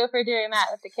to you for doing that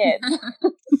with the kids.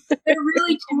 They're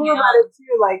really cool about it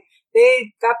too. Like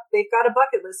they've got a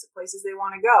bucket list of places they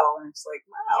want to go, and it's like,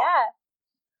 wow. Yeah,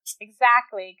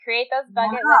 exactly. Create those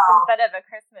bucket lists instead of a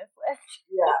Christmas list.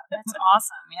 Yeah, that's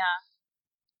awesome. Yeah.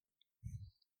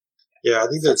 Yeah, I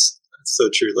think that's so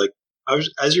true. Like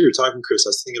as you were talking, Chris, I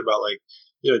was thinking about like,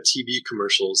 you know, TV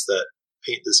commercials that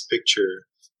paint this picture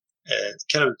and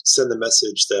kind of send the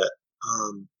message that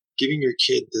giving your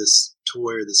kid this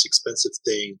toy or this expensive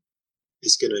thing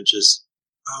is going to just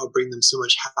bring them so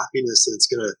much happiness, and it's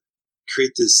going to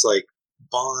create this like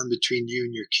bond between you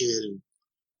and your kid. And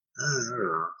I don't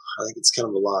know. I think it's kind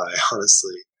of a lie,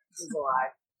 honestly. It's a lie.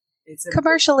 It's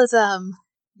commercialism.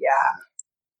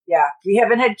 Yeah. We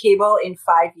haven't had cable in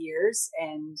 5 years,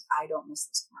 and I don't miss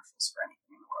those commercials for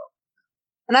anything in the world.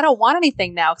 And I don't want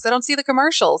anything now because I don't see the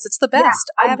commercials. It's the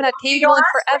best. I haven't had cable in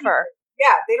forever.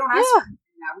 Yeah, they don't ask for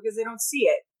anything now because they don't see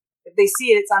it. If they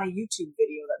see it, it's on a YouTube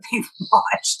video that they've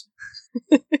watched.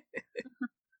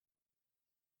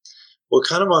 Well,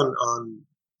 kind of on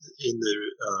in the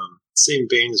same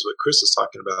vein as what Chris was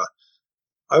talking about,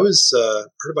 I was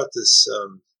heard about this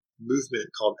movement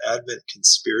called Advent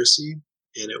Conspiracy,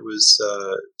 and it was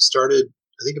started,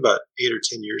 I think, about 8 or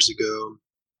 10 years ago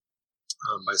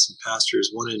by some pastors,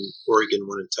 one in Oregon,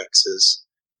 one in Texas.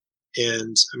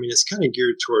 And I mean, it's kind of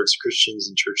geared towards Christians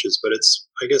and churches, but it's,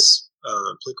 I guess,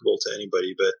 applicable to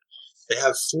anybody. But they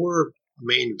have 4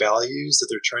 main values that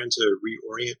they're trying to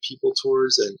reorient people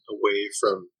towards and away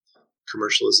from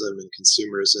commercialism and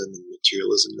consumerism and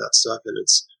materialism and that stuff. And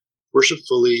it's worship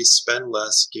fully, spend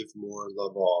less, give more,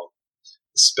 love all.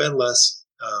 Spend less,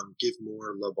 give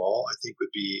more, love all, I think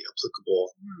would be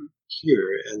applicable here.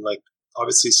 And like,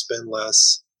 obviously spend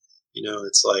less, you know,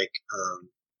 it's like,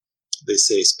 they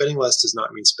say spending less does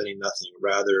not mean spending nothing.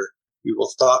 Rather, we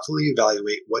will thoughtfully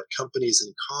evaluate what companies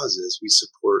and causes we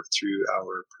support through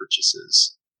our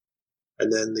purchases.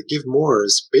 And then the give more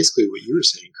is basically what you were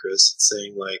saying, Chris. It's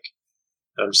saying like,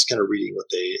 I'm just kind of reading what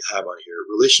they have on here.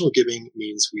 Relational giving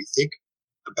means we think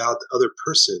about the other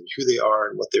person, who they are,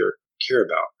 and what they care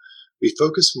about. We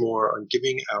focus more on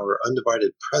giving our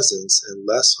undivided presence and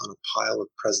less on a pile of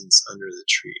presents under the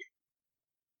tree.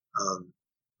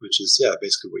 Which is,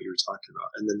 basically what you were talking about.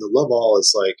 And then the love all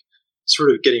is like sort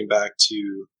of getting back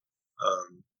to,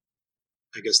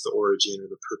 I guess, the origin or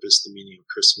the purpose, the meaning of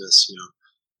Christmas. You know,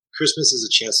 Christmas is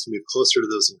a chance to move closer to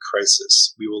those in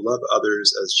crisis. We will love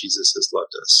others as Jesus has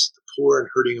loved us. The poor and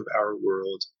hurting of our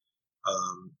world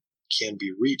can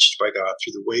be reached by God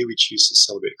through the way we choose to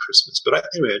celebrate Christmas. But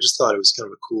anyway, I just thought it was kind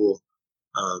of a cool.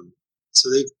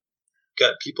 So they've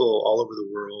got people all over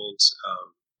the world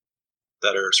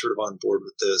that are sort of on board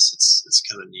with this. It's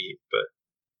kind of neat.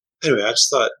 But anyway, I just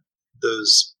thought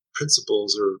those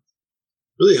principles are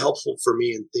really helpful for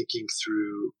me in thinking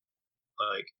through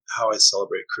like how I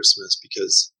celebrate Christmas,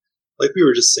 because like we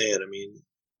were just saying, I mean,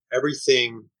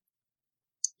 everything,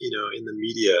 you know, in the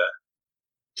media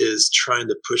is trying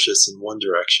to push us in one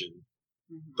direction,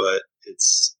 but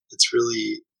it's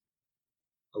really,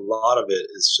 a lot of it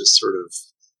is just sort of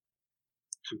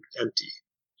empty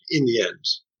in the end.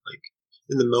 Like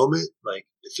in the moment, like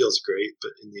it feels great,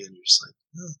 but in the end, you're just like,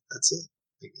 oh, that's it.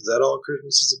 Like, is that all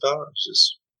Christmas is about? It's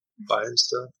just buying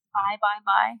stuff.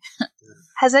 Bye.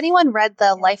 Has anyone read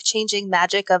The Life-Changing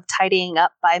Magic of Tidying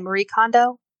Up by Marie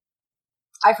Kondo?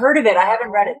 I've heard of it. I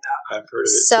haven't read it though. I've heard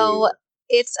of it So too.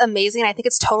 it's amazing. I think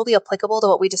it's totally applicable to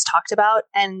what we just talked about.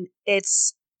 And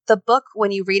it's the book,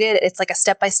 when you read it, it's like a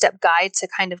step-by-step guide to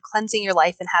kind of cleansing your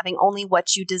life and having only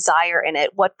what you desire in it,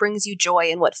 what brings you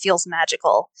joy and what feels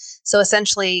magical. So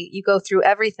essentially, you go through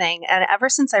everything. And ever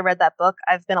since I read that book,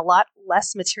 I've been a lot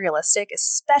less materialistic,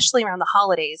 especially around the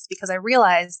holidays, because I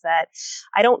realized that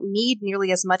I don't need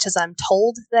nearly as much as I'm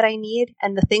told that I need.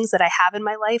 And the things that I have in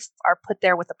my life are put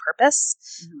there with a purpose.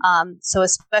 So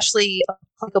especially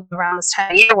applicable around this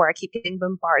time of year where I keep getting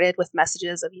bombarded with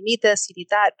messages of you need this, you need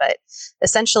that. But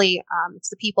essentially, it's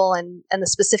the people and the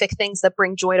specific things that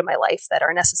bring joy to my life that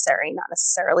are necessary, not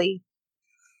necessarily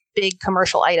big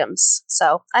commercial items.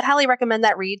 So I'd highly recommend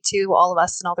that read to all of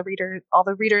us and all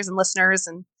the readers and listeners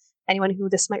and anyone who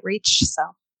this might reach. So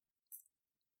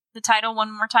The title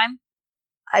one more time.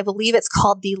 I believe it's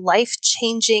called The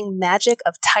Life-Changing Magic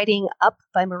of Tidying Up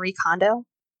by Marie Kondo.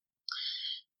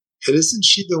 And isn't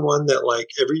she the one that like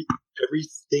every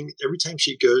time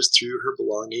she goes through her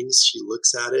belongings, she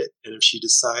looks at it, and if she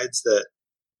decides that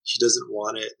she doesn't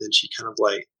want it, then she kind of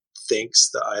like thanks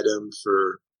the item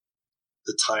for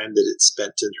the time that it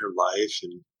spent in her life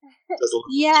and does a little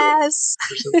Yes.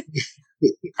 joke or something.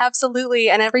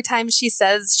 Absolutely. And every time she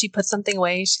says she puts something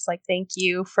away, she's like, thank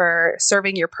you for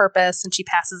serving your purpose. And she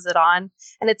passes it on.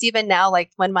 And it's even now like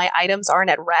when my items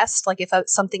aren't at rest, like if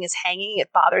something is hanging,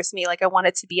 it bothers me. Like I want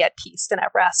it to be at peace and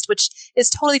at rest, which is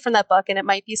totally from that book. And it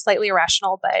might be slightly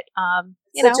irrational, but,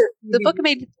 you know, the book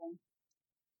made.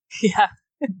 Yeah.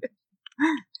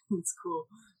 It's cool.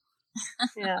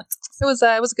 Yeah. It was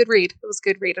a good read. It was a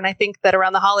good read. And I think that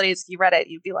around the holidays, if you read it,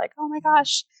 you'd be like, oh my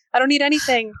gosh, I don't need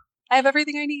anything. I have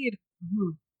everything I need.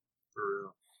 Mm-hmm. For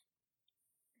real.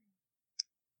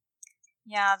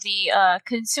 Yeah, the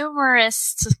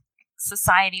consumerist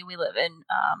society we live in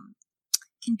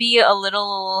can be a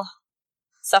little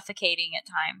suffocating at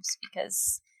times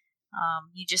because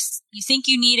you think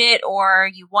you need it or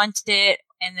you want it,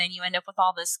 and then you end up with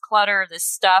all this clutter, this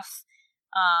stuff,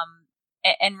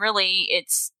 and really it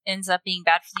ends up being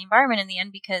bad for the environment in the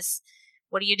end because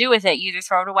what do you do with it? You either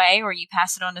throw it away or you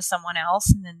pass it on to someone else,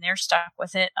 and then they're stuck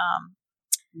with it.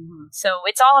 So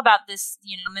it's all about this,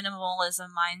 minimalism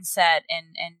mindset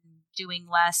and doing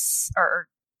less or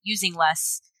using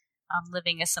less,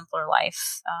 living a simpler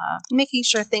life. Making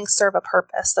sure things serve a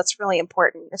purpose. That's really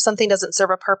important. If something doesn't serve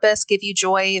a purpose, give you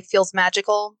joy, it feels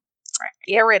magical,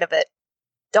 get rid of it.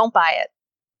 Don't buy it.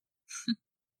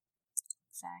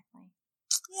 Exactly.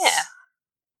 Yeah.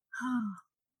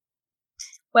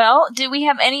 Well, do we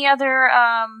have any other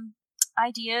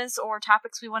ideas or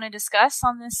topics we want to discuss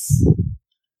on this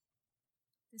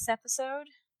episode?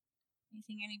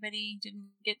 Anything anybody didn't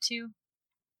get to?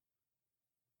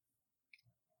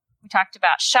 We talked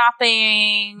about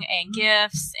shopping and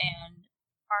gifts and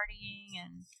partying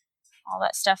and all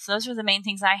that stuff. Those are the main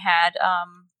things I had.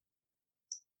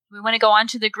 We want to go on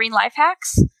to the green life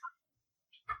hacks?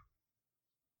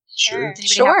 Sure.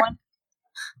 Anybody have one?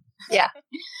 Yeah.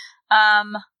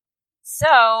 So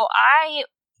I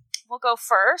will go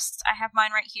first. I have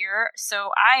mine right here.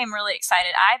 So I am really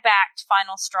excited. I backed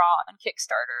Final Straw on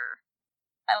Kickstarter.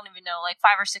 I don't even know, like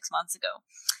 5 or 6 months ago.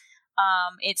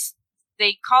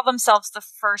 They call themselves the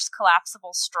first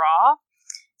collapsible straw.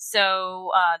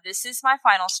 So this is my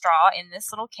Final Straw in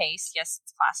this little case. Yes,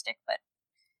 it's plastic, but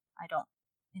I don't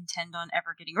intend on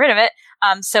ever getting rid of it.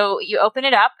 So you open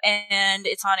it up and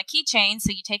it's on a keychain.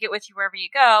 So you take it with you wherever you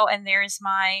go. And there's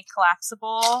my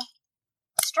collapsible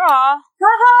straw.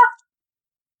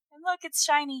 And look, it's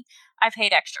shiny. I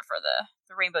paid extra for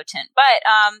the rainbow tint. But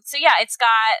so yeah, it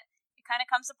kind of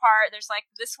comes apart. There's like,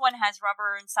 this one has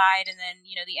rubber inside, and then,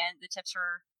 the tips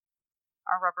are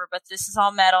rubber, but this is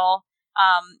all metal.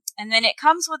 And then it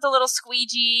comes with a little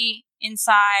squeegee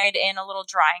inside and a little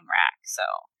drying rack. So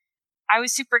I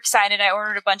was super excited. I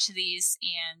ordered a bunch of these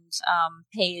and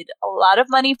paid a lot of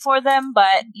money for them,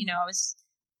 but I was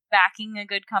backing a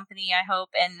good company, I hope,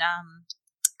 and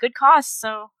good cost.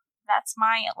 So that's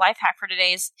my life hack for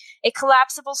today: is a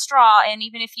collapsible straw. And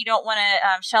even if you don't want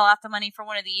to shell out the money for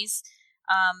one of these,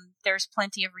 there's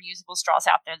plenty of reusable straws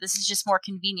out there. This is just more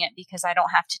convenient because I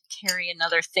don't have to carry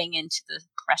another thing into the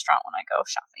restaurant when I go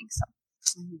shopping. So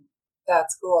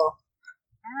that's cool.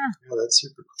 Yeah, that's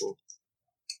super cool.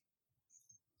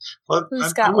 Well,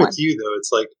 I'm with you though.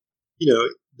 It's like,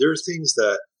 there are things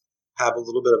that have a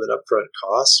little bit of an upfront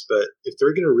cost, but if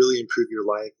they're going to really improve your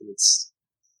life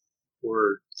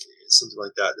or something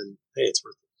like that, then hey, it's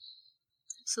worth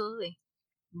it. Absolutely.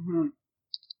 Mm-hmm.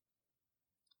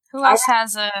 Who else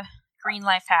has a green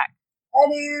life hack? I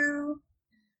do.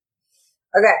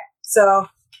 Okay, so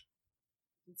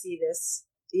you can see this.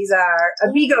 These are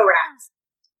Abigo wraps.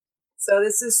 So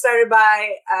this is started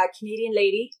by a Canadian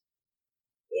lady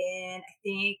in, I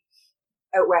think,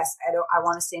 out west. I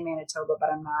want to say Manitoba,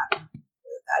 but I'm not.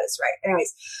 That is right.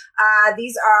 Anyways,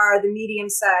 these are the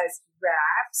medium-sized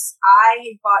wraps.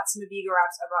 I bought some Abigo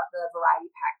wraps. I bought the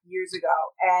variety pack years ago.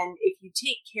 And if you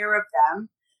take care of them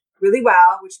really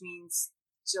well, which means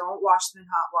don't wash them in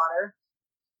hot water,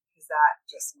 because that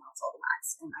just melts all the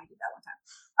wax. And I did that one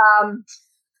time.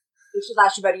 They should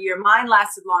last you about a year. Mine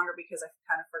lasted longer because I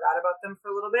kind of forgot about them for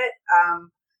a little bit.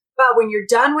 But when you're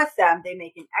done with them, they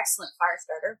make an excellent fire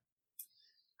starter.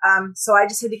 So I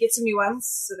just had to get some new ones.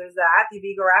 So there's that, the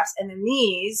Abigo wraps. And then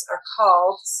these are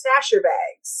called stasher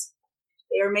bags.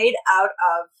 They are made out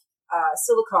of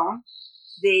silicone.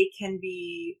 They can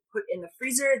be put in the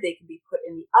freezer. They can be put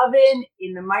in the oven,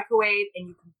 in the microwave, and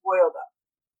you can boil them.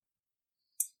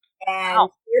 And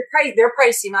they're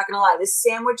pricey, I'm not going to lie. This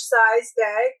sandwich size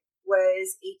bag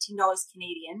was $18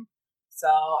 Canadian.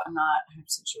 So I'm not 100%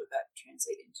 sure what that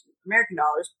translates into American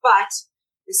dollars, but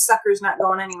this sucker's not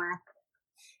going anywhere.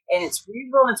 And it's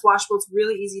reusable and it's washable. It's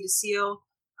really easy to seal.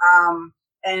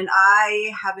 And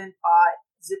I haven't bought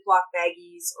Ziploc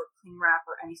baggies or cling wrap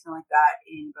or anything like that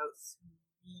in about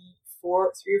 3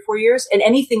 or 4 years. And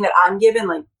anything that I'm given,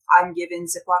 like I'm given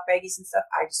Ziploc baggies and stuff,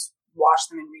 I just wash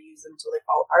them and reuse them until they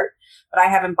fall apart. But I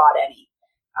haven't bought any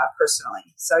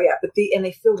personally. So yeah, and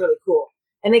they feel really cool.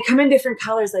 And they come in different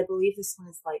colors. I believe this one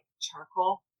is like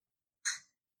charcoal.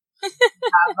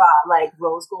 Have like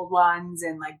rose gold ones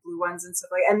and like blue ones and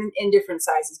stuff like, and in different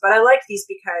sizes. But I like these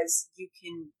because you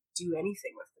can do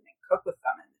anything with them and cook with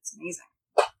them, and it's amazing.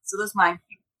 So those mine.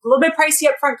 A little bit pricey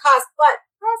upfront cost, but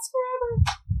lasts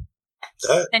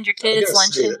forever. And your kids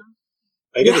lunch in them.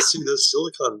 I gotta see that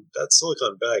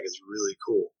silicone bag is really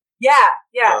cool. Yeah,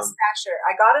 Stasher.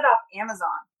 I got it off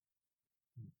Amazon.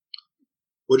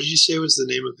 What did you say was the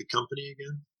name of the company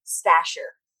again?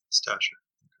 Stasher.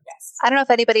 Yes. I don't know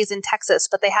if anybody's in Texas,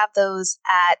 but they have those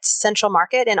at Central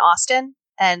Market in Austin.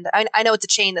 And I know it's a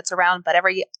chain that's around, but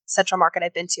every Central Market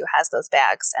I've been to has those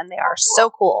bags, and they are so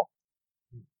cool.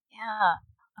 Yeah,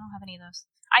 I don't have any of those.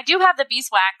 I do have the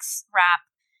beeswax wrap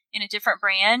in a different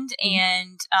brand,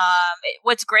 and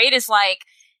what's great is like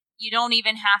you don't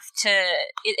even have to.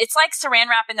 It's like Saran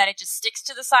wrap in that it just sticks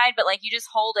to the side, but like you just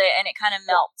hold it and it kind of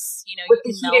melts. You know, you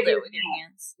can melt it with your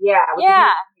hands. Yeah,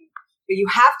 yeah. But you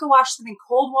have to wash them in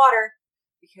cold water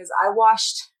because I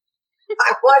washed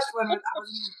one with, I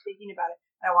wasn't even thinking about it,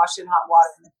 and I washed it in hot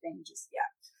water, and the thing just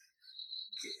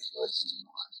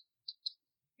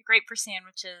Great for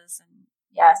sandwiches and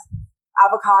yes,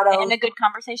 avocado and a good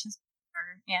conversation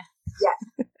starter. Yeah. Yes,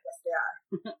 they are.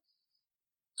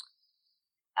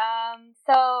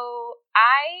 So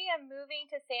I am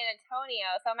moving to San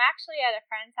Antonio. So I'm actually at a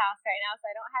friend's house right now, so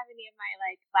I don't have any of my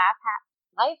like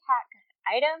life hack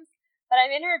items. But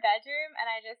I'm in her bedroom,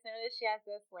 and I just noticed she has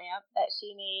this lamp that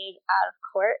she made out of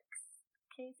corks.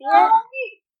 Can you see it?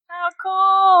 Oh,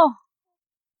 cool.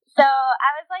 So I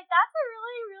was like, that's a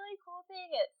really, really cool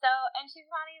thing. And she's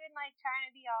not even like trying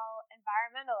to be all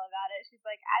environmental about it. She's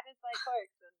like, I just like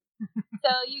corks.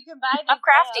 So you can buy these. I'm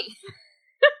crafty.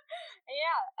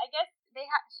 Yeah, I guess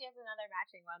she has another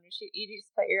matching one. You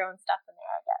just put your own stuff in there,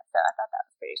 I guess. So I thought that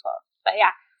was pretty cool. But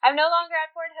yeah, I'm no longer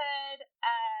at Fort Hood.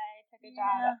 I took a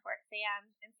job at Fort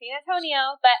Sam in San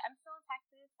Antonio, but I'm still in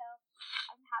Texas, so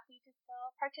I'm happy to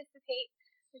still participate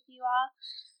with you all.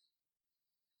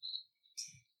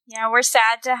 Yeah, we're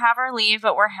sad to have her leave,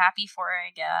 but we're happy for her,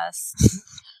 I guess.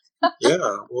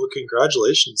 Yeah, well,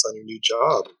 congratulations on your new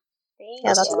job.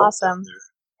 Yeah, that's awesome.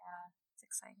 Yeah, it's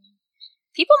exciting.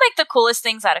 People make the coolest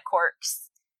things out of corks.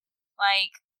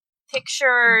 Like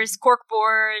pictures, cork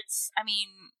boards. I mean,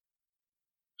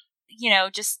 you know,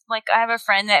 just like I have a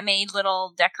friend that made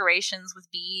little decorations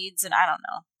with beads, and I don't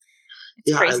know.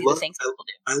 It's crazy the things people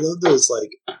do. I love those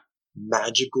like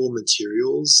magical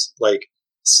materials, like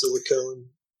silicone.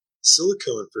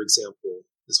 Silicone, for example,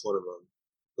 is one of them.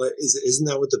 Like, isn't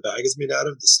that what the bag is made out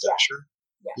of? The Stasher?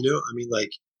 Yeah. You know, I mean, like,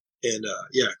 and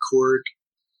cork.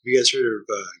 Have you guys heard of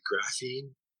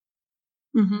graphene?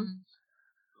 Mm-hmm.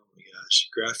 Oh my gosh,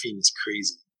 graphene is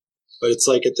crazy, but it's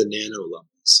like at the nano level,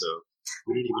 so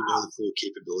we don't even know the full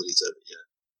capabilities of it yet.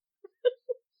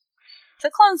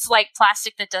 Silicone's like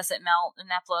plastic that doesn't melt,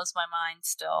 and that blows my mind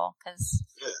still. Because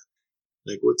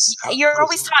like you're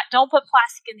always taught, don't put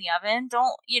plastic in the oven.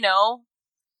 Don't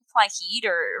apply heat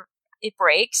or it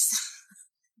breaks.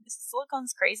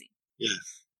 Silicone's crazy. Yeah.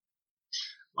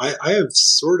 I have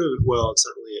sort of, well, it's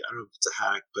not really, I don't know if it's a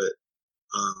hack, but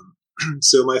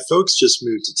so my folks just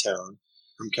moved to town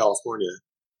from California,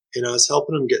 and I was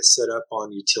helping them get set up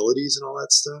on utilities and all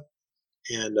that stuff,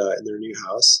 and in their new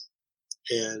house.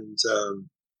 And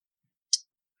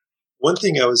one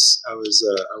thing I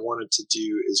wanted to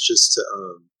do is just to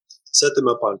set them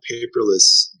up on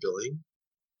paperless billing,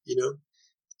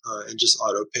 and just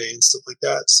auto pay and stuff like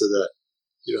that, so that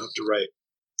you don't have to write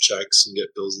checks and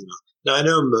get bills in the mail. Now, I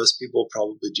know most people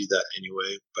probably do that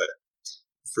anyway, but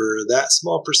for that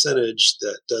small percentage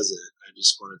that doesn't, I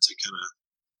just wanted to kind of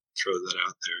throw that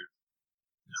out there.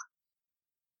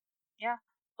 Yeah.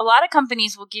 A lot of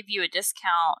companies will give you a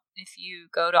discount if you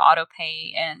go to auto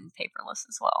pay and paperless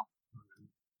as well. Mm-hmm.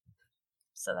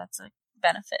 So that's a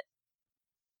benefit.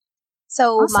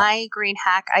 So my green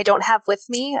hack, I don't have with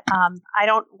me. I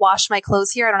don't wash my clothes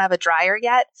here. I don't have a dryer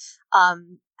yet.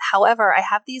 However, I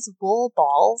have these wool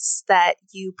balls that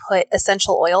you put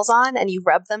essential oils on and you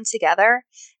rub them together.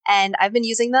 And I've been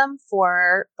using them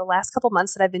for the last couple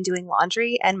months that I've been doing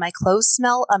laundry, and my clothes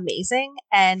smell amazing,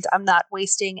 and I'm not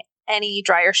wasting any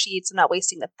dryer sheets. I'm not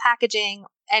wasting the packaging,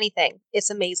 anything. It's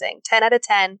amazing. 10 out of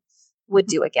 10 would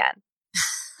do again.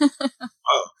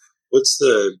 Wow. What's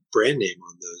the brand name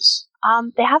on those?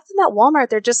 They have them at Walmart.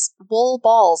 They're just wool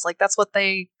balls. Like that's what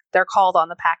they're called on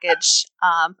the package.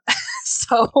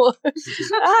 So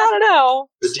I don't know.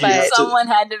 But someone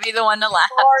had to be the one to laugh.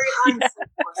 Sorry, I'm so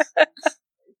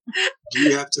do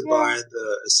you have to buy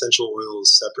the essential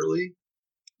oils separately?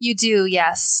 You do,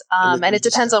 yes. And it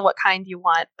depends on what kind you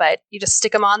want, but you just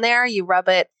stick them on there, you rub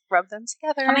them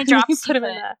together. How many drops you put them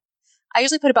in? I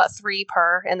usually put about 3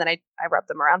 per, and then I rub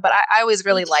them around. But I always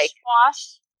really like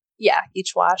wash. Yeah,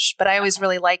 each wash. But I always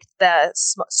really like the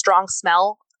strong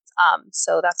smell.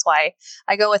 So that's why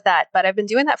I go with that. But I've been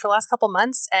doing that for the last couple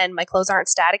months, and my clothes aren't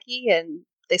staticky, and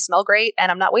they smell great,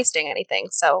 and I'm not wasting anything.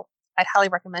 So I'd highly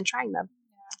recommend trying them.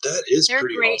 That is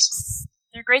pretty awesome.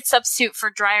 They're a great substitute for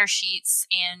dryer sheets,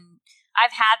 and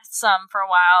I've had some for a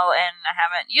while, and I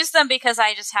haven't used them because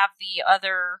I just have the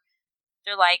other.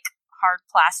 They're like hard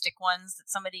plastic ones that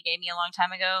somebody gave me a long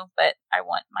time ago, but I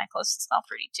want my clothes to smell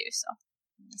pretty too. So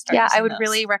yeah, I would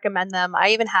really recommend them. I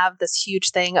even have this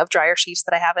huge thing of dryer sheets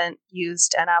that I haven't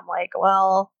used, and I'm like,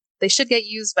 well, they should get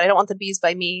used, but I don't want them to be used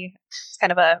by me. It's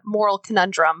kind of a moral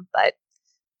conundrum, but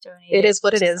it is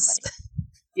what it is.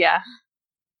 Yeah.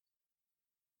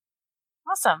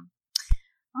 Awesome.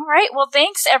 All right. Well,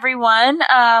 thanks, everyone.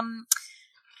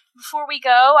 Before we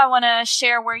go, I want to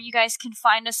share where you guys can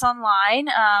find us online.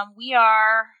 We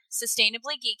are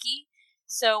Sustainably Geeky.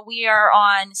 So we are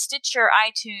on Stitcher,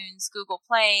 iTunes, Google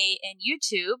Play, and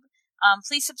YouTube.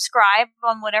 Please subscribe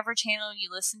on whatever channel you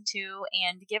listen to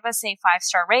and give us a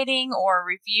 5-star rating or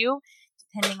review,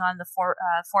 depending on the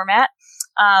format.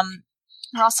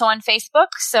 We're also on Facebook,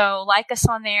 so like us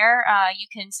on there. You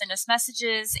can send us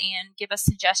messages and give us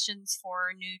suggestions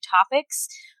for new topics.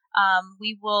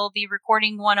 We will be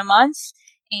recording one a month,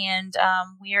 and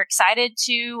we are excited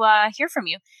to hear from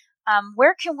you.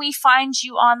 Where can we find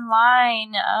you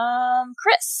online,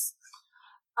 Chris?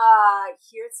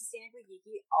 Here at Sustainably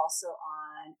Geeky, also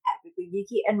on Epically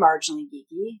Geeky and Marginally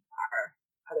Geeky, our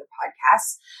other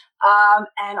podcasts,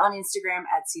 and on Instagram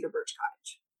at Cedar Birch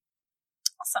Cottage.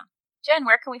 Awesome. Jen,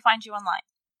 where can we find you online?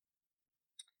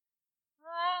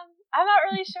 I'm not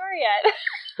really sure yet.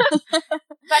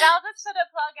 But I'll just put a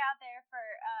plug out there for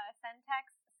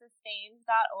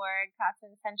centexsustains.org. That's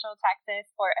in Central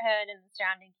Texas, Fort Hood, and the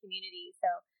surrounding community. So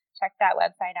check that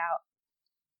website out.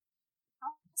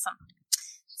 Awesome.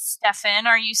 Stefan,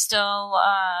 are you still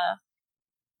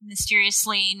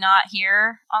mysteriously not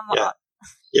here online?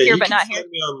 Yeah, here you but can not find here.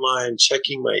 me online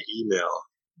checking my email.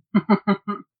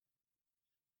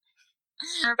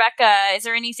 Rebecca, is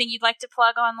there anything you'd like to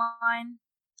plug online?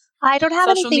 I don't have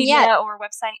Social anything media yet. Or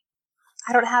website?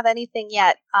 I don't have anything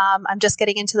yet. I'm just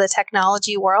getting into the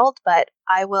technology world, but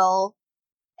I will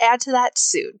add to that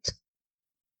soon.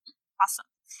 Awesome.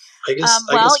 I guess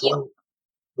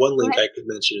one link I could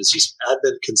mention is just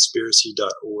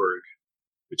adventconspiracy.org,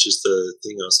 which is the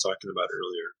thing I was talking about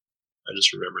earlier. I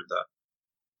just remembered that.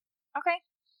 Okay.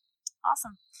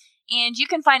 Awesome. And you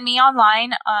can find me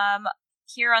online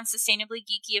here on Sustainably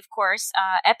Geeky, of course,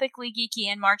 Epically Geeky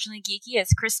and Marginally Geeky,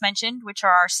 as Chris mentioned, which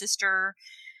are our sister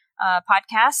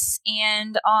podcasts,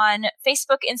 and on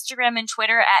Facebook, Instagram, and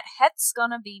Twitter at Het's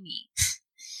Gonna Be Me.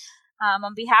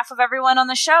 On behalf of everyone on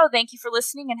the show, thank you for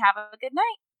listening and have a good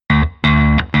night.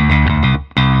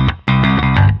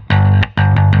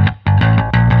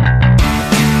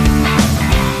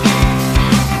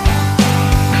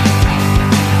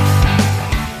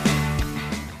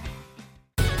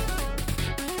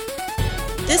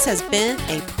 This has been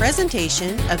a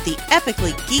presentation of the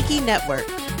Epically Geeky Network.